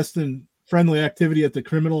less than friendly activity at the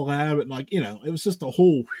criminal lab, and it was just a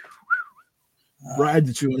whole ride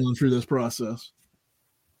that you went on through this process.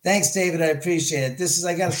 Thanks, David. I appreciate it.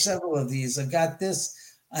 I got several of these. I've got this,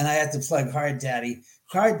 and I have to plug Hard Daddy.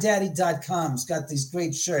 HardDaddy.com's got these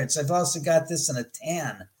great shirts. I've also got this in a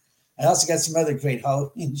tan. I also got some other great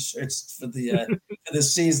Halloween shirts for the for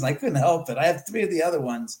this season. I couldn't help it. I have 3 of the other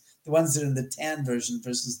ones, the ones that are in the tan version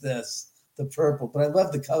versus this, the purple. But I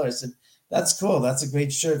love the color. I said, that's cool. That's a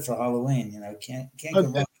great shirt for Halloween. Can't go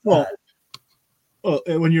wrong with that. Well,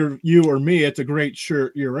 when you're you or me, it's a great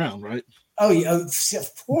shirt year round, right? Oh, yeah,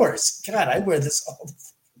 of course. God, I wear this all the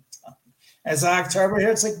time. As October here,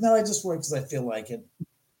 it's like, no, I just wear it because I feel like it.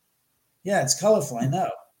 Yeah, it's colorful. I know.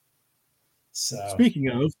 So speaking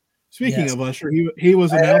of Usher, he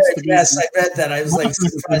was announced to be. Yes, I read that. I was like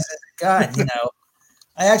surprised. God,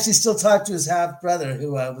 I actually still talk to his half brother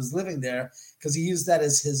who was living there because he used that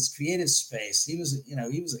as his creative space. He was,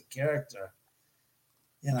 he was a character.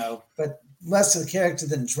 But less of a character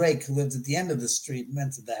than Drake, who lived at the end of the street and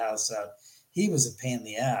rented the house out. He was a pain in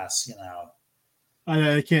the ass,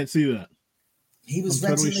 I can't see that. He was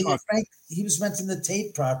renting the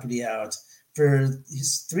Tate property out for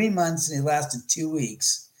 3 months, and he lasted 2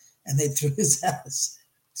 weeks, and they threw his house.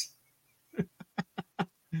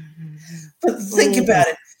 But think about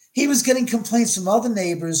it. He was getting complaints from all the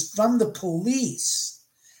neighbors, from the police,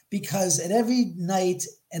 because at every night,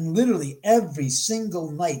 and literally every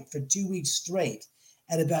single night for 2 weeks straight,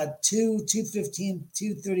 at about 2:15,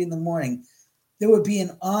 2:30 in the morning, there would be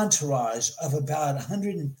an entourage of about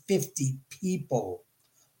 150 people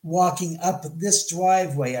walking up this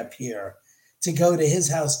driveway up here to go to his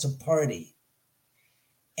house to party.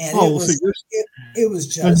 And it was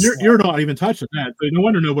just... You're not even touching that. So no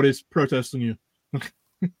wonder nobody's protesting you.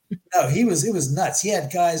 No, it was nuts. He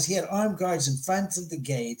had armed guards in front of the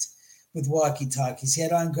gate with walkie-talkies. He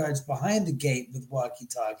had armed guards behind the gate with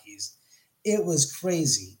walkie-talkies. It was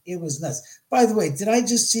crazy. It was nuts. By the way, did I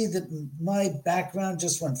just see that my background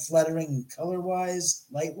just went fluttering color-wise,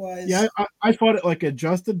 light-wise? Yeah, I thought it like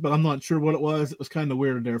adjusted, but I'm not sure what it was. It was kind of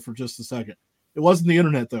weird there for just a second. It wasn't the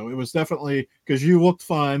internet though. It was definitely because you looked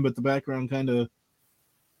fine, but the background kind of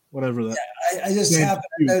whatever that. Yeah, I just happened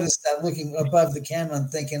to notice that looking above the camera and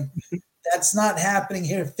thinking, that's not happening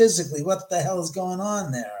here physically. What the hell is going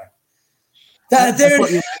on there? There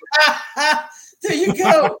you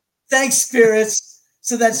go. Thanks, spirits.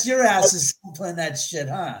 So that's your asses playing that shit,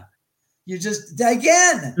 huh? You just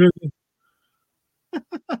again.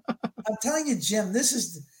 I'm telling you, Jim, this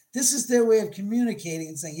is their way of communicating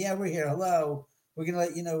and saying, yeah, we're here. Hello. We're gonna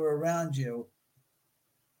let you know we're around you.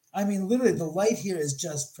 I mean, literally, the light here is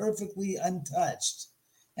just perfectly untouched.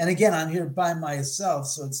 And again, I'm here by myself,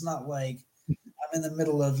 so it's not like I'm in the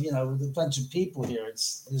middle of, with a bunch of people here.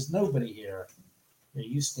 There's nobody here. Here,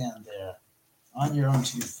 you stand there on your own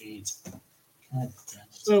 2 feet. God damn it.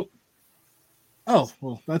 So,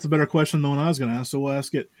 well, that's a better question than what I was going to ask. So we'll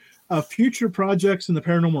ask it. Future projects in the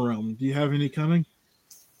paranormal realm. Do you have any coming?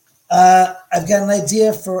 I've got an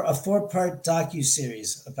idea for a 4-part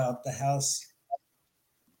docu-series about the house.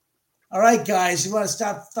 All right, guys, you want to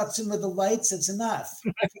stop futzing with the lights? It's enough.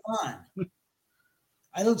 Come on.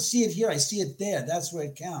 I don't see it here. I see it there. That's where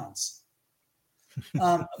it counts.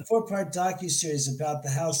 A 4-part docu-series about the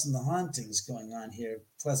house and the hauntings going on here,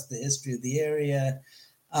 plus the history of the area.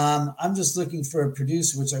 I'm just looking for a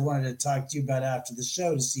producer, which I wanted to talk to you about after the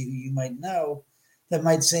show to see who you might know that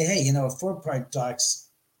might say, hey, a 4-part docs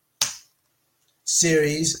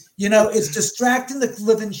series, it's distracting the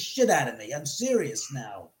living shit out of me. I'm serious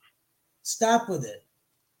now. Stop with it.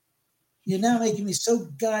 You're now making me so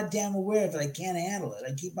goddamn aware that I can't handle it.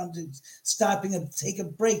 I keep on stopping and take a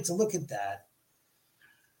break to look at that.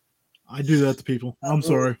 I do that to people. I'm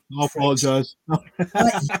sorry. I'll apologize. Not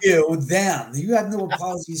you, them. You have no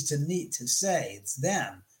apologies to say. It's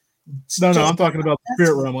them. No, I'm talking about the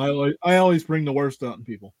spirit realm. I always bring the worst out in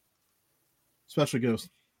people, especially ghosts.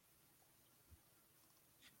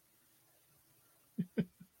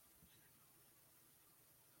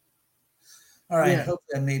 All right. Yeah.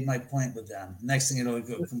 Hopefully I made my point with them. Next thing it'll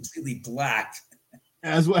go completely black.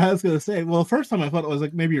 As I was going to say, well, the first time I thought it was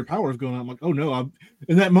like maybe your power was going on. I'm like, oh no!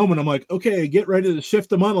 In that moment, I'm like, okay, get ready to shift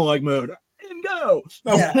to monologue mode and go.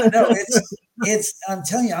 Yeah, no, it's. I'm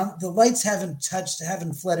telling you, the lights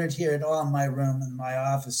haven't fluttered here at all in my room, in my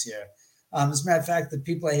office here. As a matter of fact, the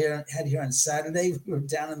people I had here on Saturday were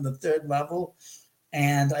down in the 3rd level,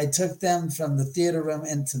 and I took them from the theater room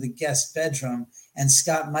into the guest bedroom. And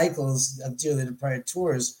Scott Michaels of Dearly Departed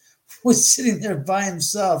Tours was sitting there by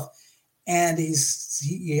himself. And you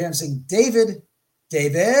hear him saying, David,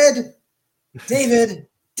 get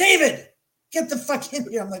the fuck in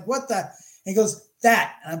here. I'm like, what the? And he goes,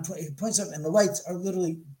 that. And he points up, and the lights are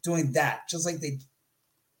literally doing that, just like they.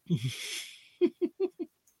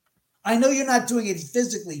 I know you're not doing it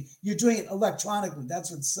physically. You're doing it electronically.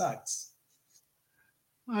 That's what sucks.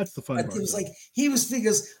 That's the fun part. It was like, he was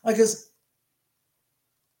figures, because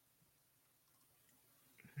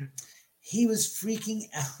he was freaking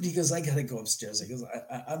out. He goes, I got to go upstairs. He goes,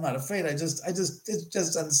 I'm not afraid. It's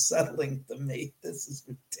just unsettling to me. This is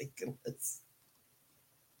ridiculous.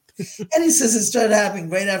 And he says it started happening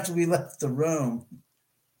right after we left the room.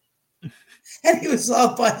 And he was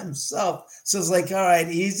all by himself. So it's like, all right,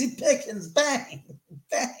 easy pickings, bang,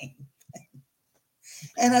 bang, bang.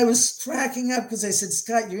 And I was cracking up because I said,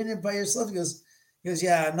 Scott, you're in there by yourself? He goes,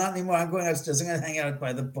 yeah, not anymore. I'm going upstairs. I'm going to hang out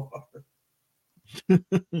by the bar.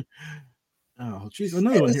 Oh, geez,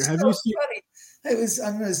 another one here. Have you seen?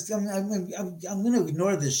 I'm going to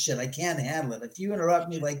ignore this shit. I can't handle it. If you interrupt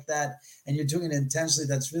me like that and you're doing it intentionally,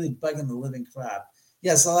 that's really bugging the living crap.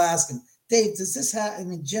 Yes, I'll ask him. Dave, does this happen? I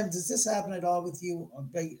mean, Jim, does this happen at all with you?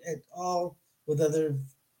 At all with other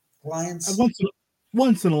clients?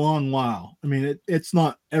 Once in a long while. I mean, it's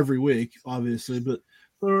not every week, obviously, but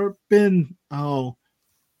there have been 5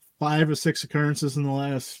 or 6 occurrences in the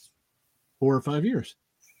last 4 or 5 years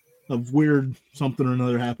of weird something or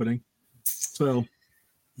another happening. So,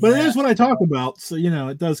 but it is what I talk about. So,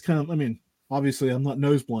 it does kind of, I mean, obviously I'm not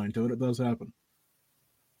nose blind to it. It does happen.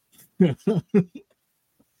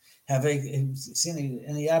 Have I seen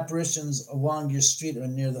any apparitions along your street or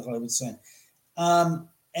near the Hollywood sign?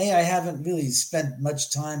 I haven't really spent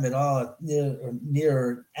much time at all near or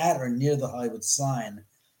near the Hollywood sign.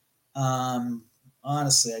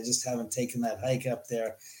 Honestly, I just haven't taken that hike up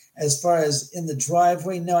there. As far as in the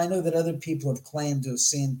driveway, no, I know that other people have claimed to have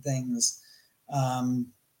seen things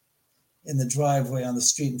in the driveway on the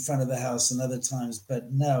street in front of the house and other times,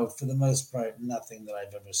 but no, for the most part, nothing that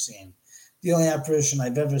I've ever seen. The only apparition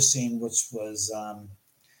I've ever seen, which was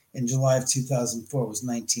in July of 2004, was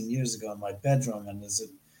 19 years ago in my bedroom, and as it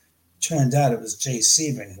turned out, it was Jay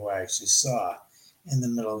Sebring who I actually saw in the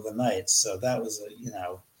middle of the night. So that was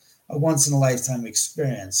a once in a lifetime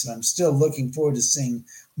experience, and I'm still looking forward to seeing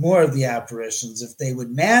more of the apparitions if they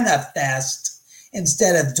would manifest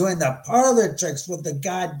instead of doing the parlor tricks with the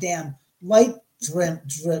goddamn light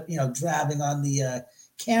drabbing on the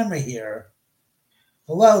camera here.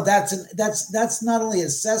 Hello, that's not only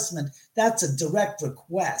assessment, that's a direct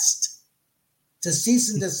request to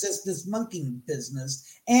cease and desist this monkeying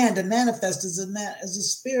business and to manifest as a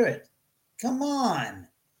spirit. Come on.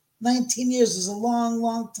 19 years is a long,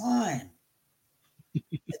 long time.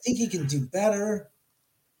 I think you can do better.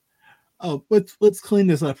 Oh, let's clean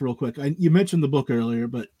this up real quick. You mentioned the book earlier,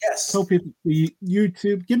 but yes, tell people the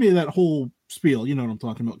YouTube. Give me that whole spiel. You know what I'm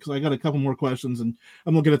talking about, because I got a couple more questions, and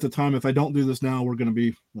I'm looking at the time. If I don't do this now, we're going to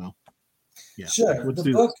be yeah. Sure.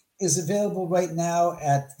 The book is available right now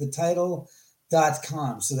at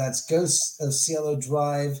thetitle.com. So that's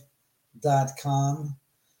ghostsofcielodrive.com.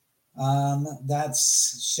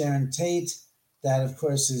 That's Sharon Tate. That, of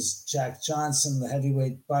course, is Jack Johnson, the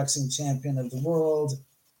heavyweight boxing champion of the world.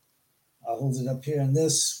 I'll hold it up here. And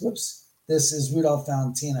this is Rudolph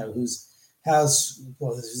Valentino, whose house,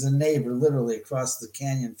 there's a neighbor literally across the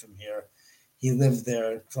canyon from here. He lived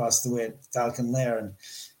there across the way at Falcon Lair, and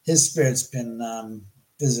his spirit's been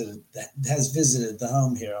has visited the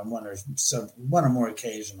home here on one or more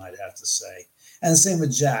occasions, I'd have to say. And the same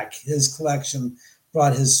with Jack. His collection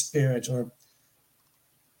brought his spirit,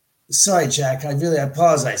 sorry, Jack, I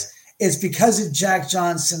apologize. It's because of Jack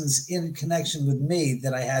Johnson's in connection with me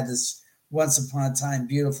that I had this once upon a time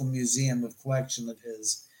beautiful museum of collection of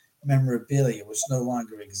his memorabilia, which no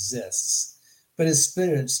longer exists. But his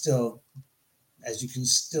spirit still, as you can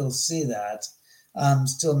still see that,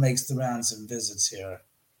 still makes the rounds and visits here.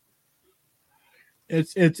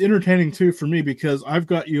 It's entertaining too for me, because I've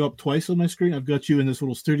got you up twice on my screen. I've got you in this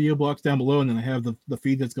little studio box down below, and then I have the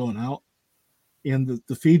feed that's going out. And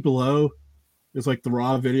the feed below is like the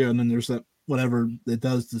raw video, and then there's that whatever it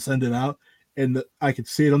does to send it out. And I could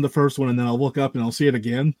see it on the first one, and then I'll look up and I'll see it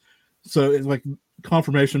again. So it's like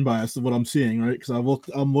confirmation bias of what I'm seeing, right? Because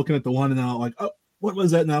I'm looking at the one, and then I'll like, oh, what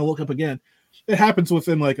was that? And I'll look up again. It happens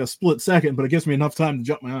within like a split second, but it gives me enough time to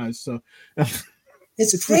jump my eyes. So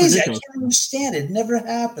it's crazy. I can't understand it. It never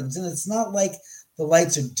happens. And it's not like the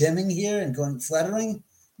lights are dimming here and going fluttering.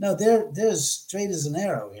 No, they're straight as an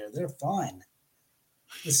arrow here. They're fine.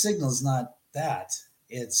 The signal's not that.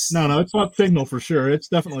 It's no, it's not signal for sure. It's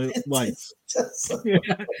definitely lights.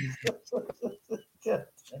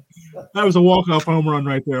 That was a walk-off home run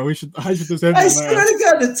right there. I should just end. I swear to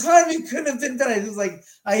God, the timing couldn't have been better. It was like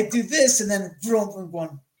I do this and then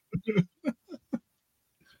one.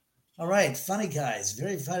 All right, funny guys,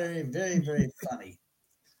 very funny, very, very funny.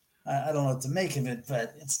 I don't know what to make of it,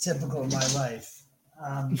 but it's typical of my life.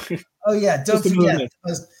 Oh yeah, don't forget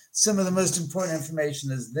some of the most important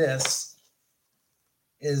information is the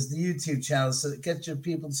YouTube channel. So get your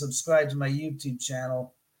people to subscribe to my YouTube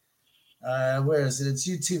channel. Where is it? It's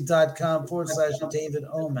youtube.com/David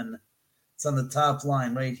Oman. It's on the top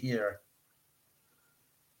line right here.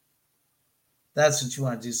 That's what you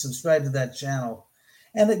want to do. Subscribe to that channel.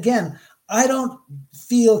 And again, I don't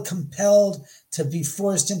feel compelled to be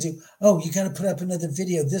forced into, you got to put up another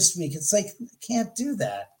video this week. It's like, I can't do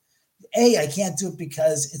that. I can't do it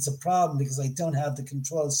because it's a problem, because I don't have the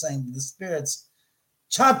control of saying to the spirits,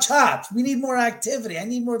 chop, chop. We need more activity. I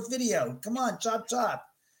need more video. Come on, chop, chop.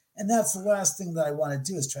 And that's the last thing that I want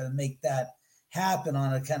to do, is try to make that happen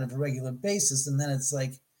on a kind of a regular basis. And then it's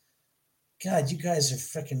like, God, you guys are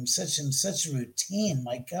freaking such a routine.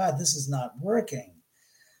 My God, this is not working.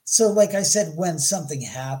 So like I said, when something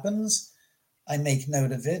happens, I make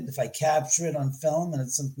note of it. If I capture it on film and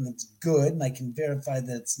it's something that's good and I can verify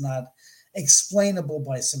that it's not explainable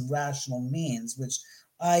by some rational means, which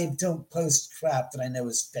I don't post crap that I know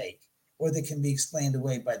is fake or that can be explained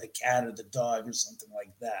away by the cat or the dog or something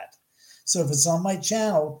like that. So if it's on my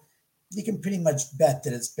channel, you can pretty much bet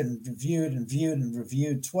that it's been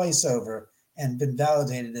reviewed twice over and been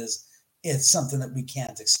validated as it's something that we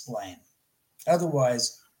can't explain.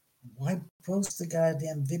 Otherwise, why post the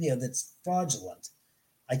goddamn video that's fraudulent?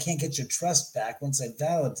 I can't get your trust back once I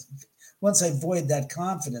void that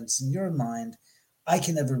confidence in your mind. I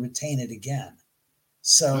can never retain it again.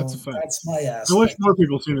 So that's my aspect. I wish more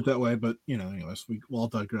people seen it that way, but anyways, we'll all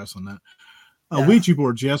digress on that. Ouija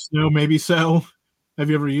boards, yes, no, maybe so.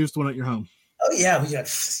 Have you ever used one at your home? Oh yeah, we got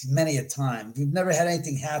many a time. We've never had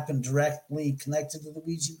anything happen directly connected to the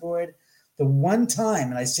Ouija board. The one time,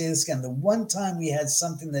 and I say this again, the one time we had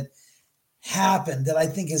something that happened that I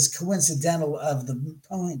think is coincidental of the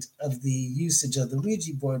point of the usage of the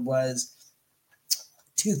Ouija board was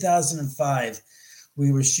 2005.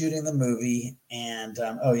 We were shooting the movie, and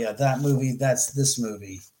oh yeah, that movie. That's this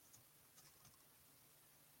movie,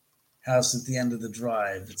 House at the End of the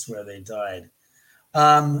Drive. It's where they died.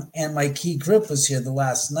 And my key grip was here the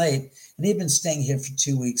last night, and he'd been staying here for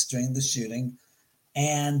 2 weeks during the shooting.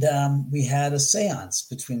 And we had a seance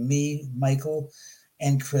between me, Michael,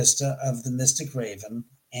 and Krista of the Mystic Raven.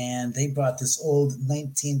 And they brought this old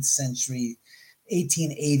 19th century,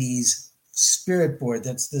 1880s spirit board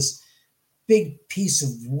that's this big piece of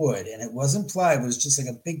wood. And it wasn't plywood, it was just like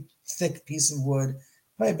a big, thick piece of wood,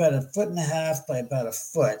 probably about 1.5 feet by about a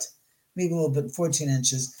foot, maybe a little bit, 14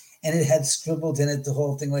 inches. And it had scribbled in it the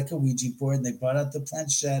whole thing like a Ouija board. And they brought out the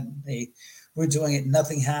planchette. They were doing it.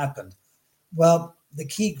 Nothing happened. Well, the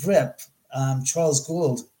key grip, Charles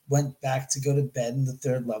Gould, went back to go to bed in the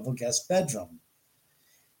third level guest bedroom.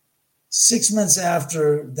 6 months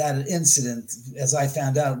after that incident, as I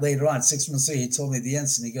found out later on, 6 months later, he told me the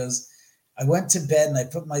incident. He goes, I went to bed and I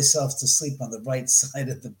put myself to sleep on the right side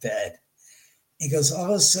of the bed. He goes,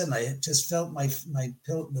 all of a sudden, I just felt my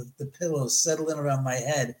pillow, the pillow settle in around my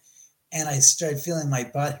head. And I started feeling my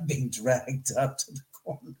body being dragged up to the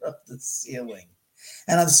corner of the ceiling.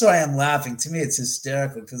 And I'm sorry I'm laughing. To me, it's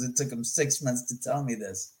hysterical because it took him 6 months to tell me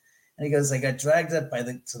this. And he goes, I got dragged up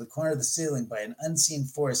to the corner of the ceiling by an unseen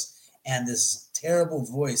force and this terrible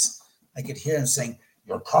voice. I could hear him saying,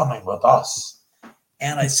 you're coming with us.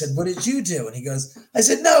 And I said, what did you do? And he goes, I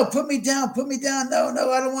said, no, put me down. No,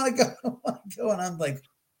 I don't want to go. And I'm like,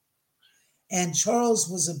 and Charles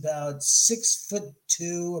was about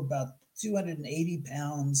 6'2", about 280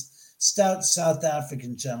 pounds, stout South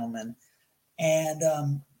African gentleman.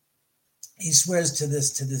 And he swears to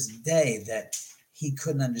this day that he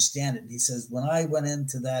couldn't understand it. He says, when I went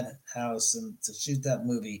into that house and to shoot that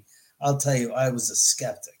movie, I'll tell you, I was a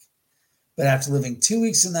skeptic. But after living 2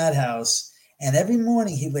 weeks in that house, and every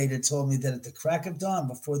morning he later told me that at the crack of dawn,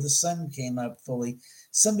 before the sun came up fully,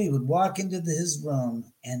 somebody would walk into his room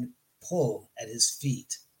and pull at his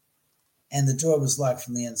feet. And the door was locked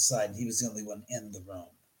from the inside. He was the only one in the room.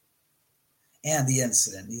 And the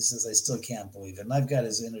incident, he says, I still can't believe it. And I've got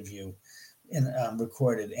his interview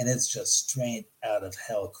recorded, and it's just straight out of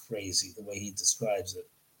hell crazy the way he describes it.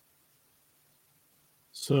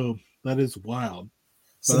 So that is wild.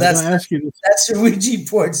 So that's your Ouija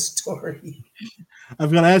board story.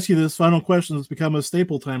 I've got to ask you this final question that's become a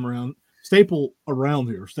staple around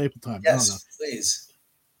here. Staple time. Yes, please.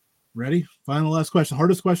 Ready? Final last question.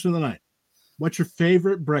 Hardest question of the night. What's your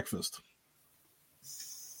favorite breakfast?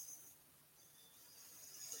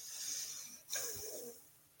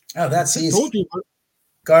 Oh, that's easy.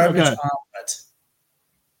 Garbage omelet.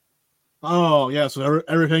 Oh, yeah. So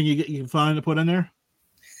everything you can find to put in there?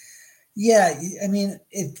 Yeah. I mean,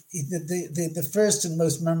 the first and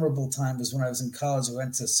most memorable time was when I was in college. I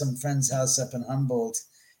went to some friend's house up in Humboldt,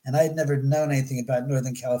 and I had never known anything about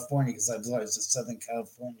Northern California because I was always a Southern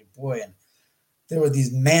California boy. And there were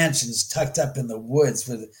these mansions tucked up in the woods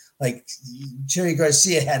where, like, Jerry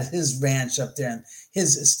Garcia had his ranch up there and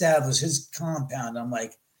his compound. I'm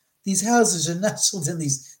like, these houses are nestled in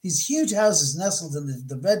these huge houses nestled in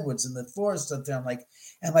the redwoods and the forest up there. I'm like,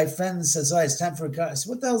 and my friend says, oh, it's time for a garbage. I said,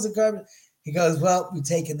 what the hell's a garbage? He goes, well, we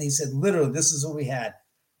take it. And he said, literally, this is what we had.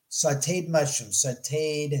 Sauteed mushrooms,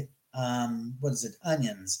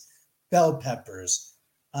 onions, bell peppers,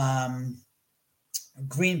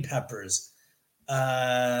 green peppers.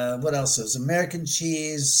 What else? It was American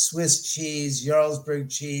cheese, Swiss cheese,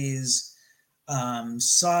 Jarlsberg cheese,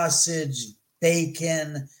 sausage,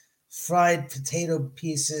 bacon, fried potato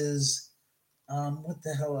pieces. What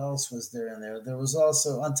the hell else was there in there? There was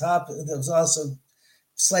also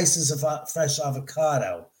slices of fresh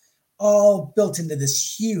avocado, all built into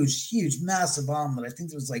this huge, massive omelet. I think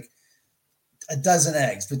there was like a dozen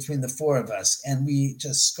eggs between the four of us, and we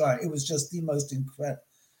just scarred. It was just the most incredible.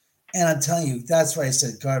 And I'm telling you, that's why I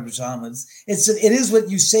said garbage omelets. It is what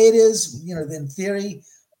you say it is, in theory,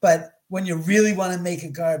 but when you really want to make a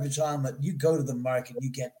garbage omelet, you go to the market, you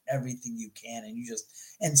get everything you can,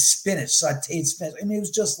 and spinach, sauteed spinach. I mean, it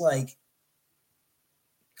was just like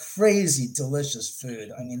crazy delicious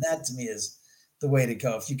food. I mean, that to me is the way to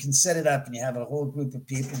go. If you can set it up and you have a whole group of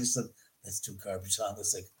people, just like, let's do garbage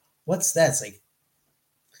omelets. Like, what's that? It's like,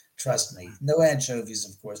 trust me, no anchovies,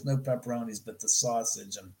 of course, no pepperonis, but the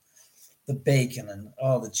sausage and the bacon and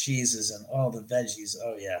all the cheeses and all the veggies.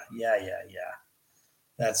 Oh yeah.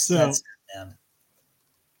 That's man.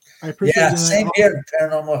 I appreciate Yeah, you. same here,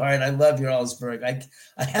 Paranormal Heart. I love your Allsburg.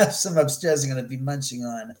 I have some upstairs I'm going to be munching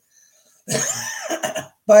on.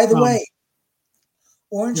 By the way,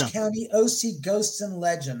 Orange County OC Ghosts and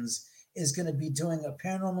Legends is going to be doing a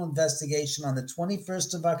paranormal investigation on the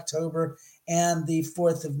 21st of October and the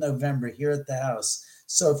 4th of November here at the house.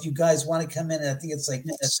 So if you guys want to come in, I think it's like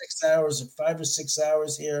 6 hours or 5 or 6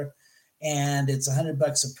 hours here, and it's $100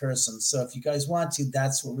 a person. So if you guys want to,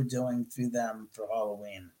 that's what we're doing through them for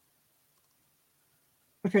Halloween.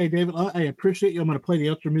 Okay, David, I appreciate you. I'm going to play the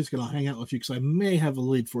outro music and I'll hang out with you because I may have a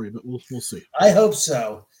lead for you, but we'll see. I hope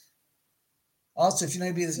so. Also, if you know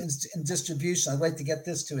to be in distribution, I'd like to get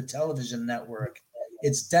this to a television network.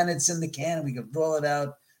 It's done. It's in the can, and we could roll it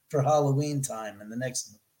out for Halloween time in the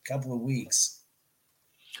next couple of weeks.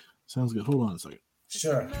 Sounds good. Hold on a second.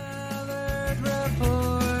 Sure.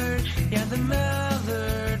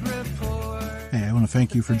 Hey, I want to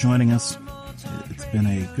thank you for joining us. It's been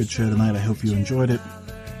a good show tonight. I hope you enjoyed it.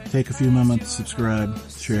 Take a few moments, subscribe,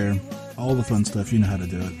 share, all the fun stuff. You know how to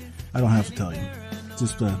do it. I don't have to tell you.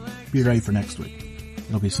 Just be ready for next week.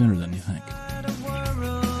 It'll be sooner than you think.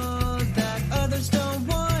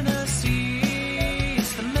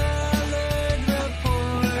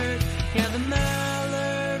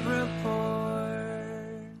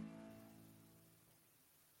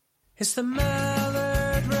 It's the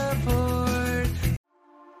Mallard Report.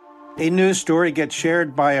 A news story gets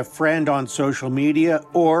shared by a friend on social media,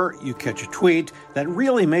 or you catch a tweet that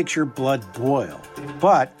really makes your blood boil.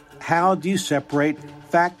 But how do you separate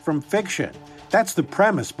fact from fiction? That's the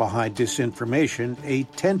premise behind Disinformation, a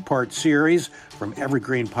 10-part series from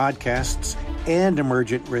Evergreen Podcasts and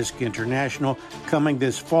Emergent Risk International coming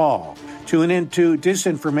this fall. Tune into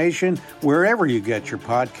Disinformation wherever you get your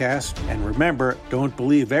podcasts, and remember, don't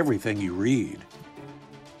believe everything you read.